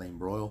King, flame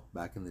broil.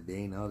 Back in the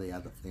day, now they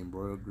have the flame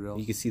broil grill.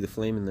 You can see the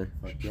flame in there.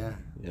 Fuck yeah.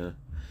 Yeah.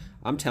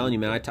 I'm telling you,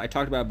 man. I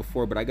talked about it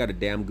before, but I got a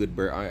damn good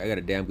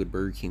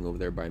Burger King over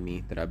there by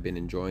me that I've been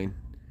enjoying.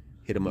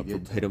 Hit him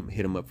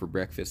up for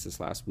breakfast this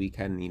last week.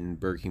 Hadn't eaten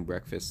Burger King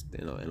breakfast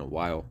in a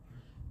while.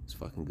 It's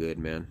fucking good,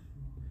 man.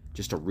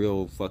 Just a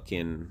real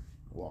fucking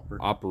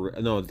Whopper.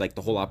 No, like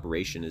the whole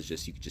operation is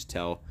just, you could just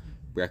tell,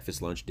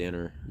 breakfast, lunch,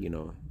 dinner, you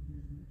know.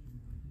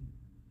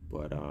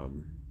 But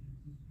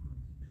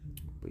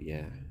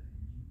yeah, that's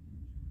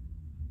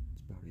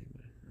about it,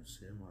 man. That's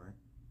it, man.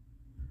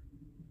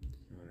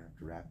 I'm gonna have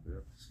to wrap it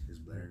up. His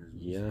blaring his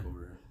music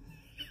over.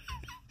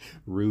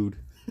 Rude.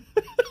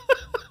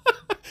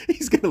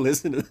 He's gonna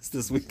listen to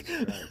this week.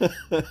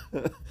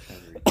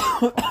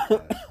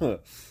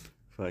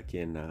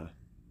 Fucking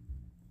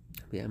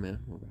yeah, man.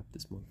 We'll wrap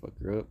this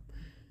motherfucker up.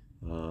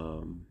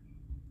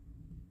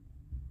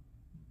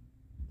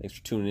 Thanks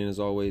for tuning in as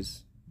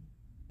always.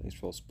 Thanks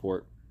for all the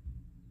support.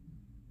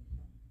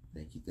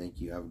 Thank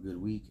you. Have a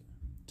good week.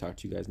 Talk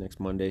to you guys next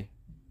Monday.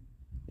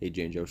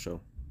 AJ and Joe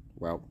Show.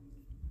 We're out.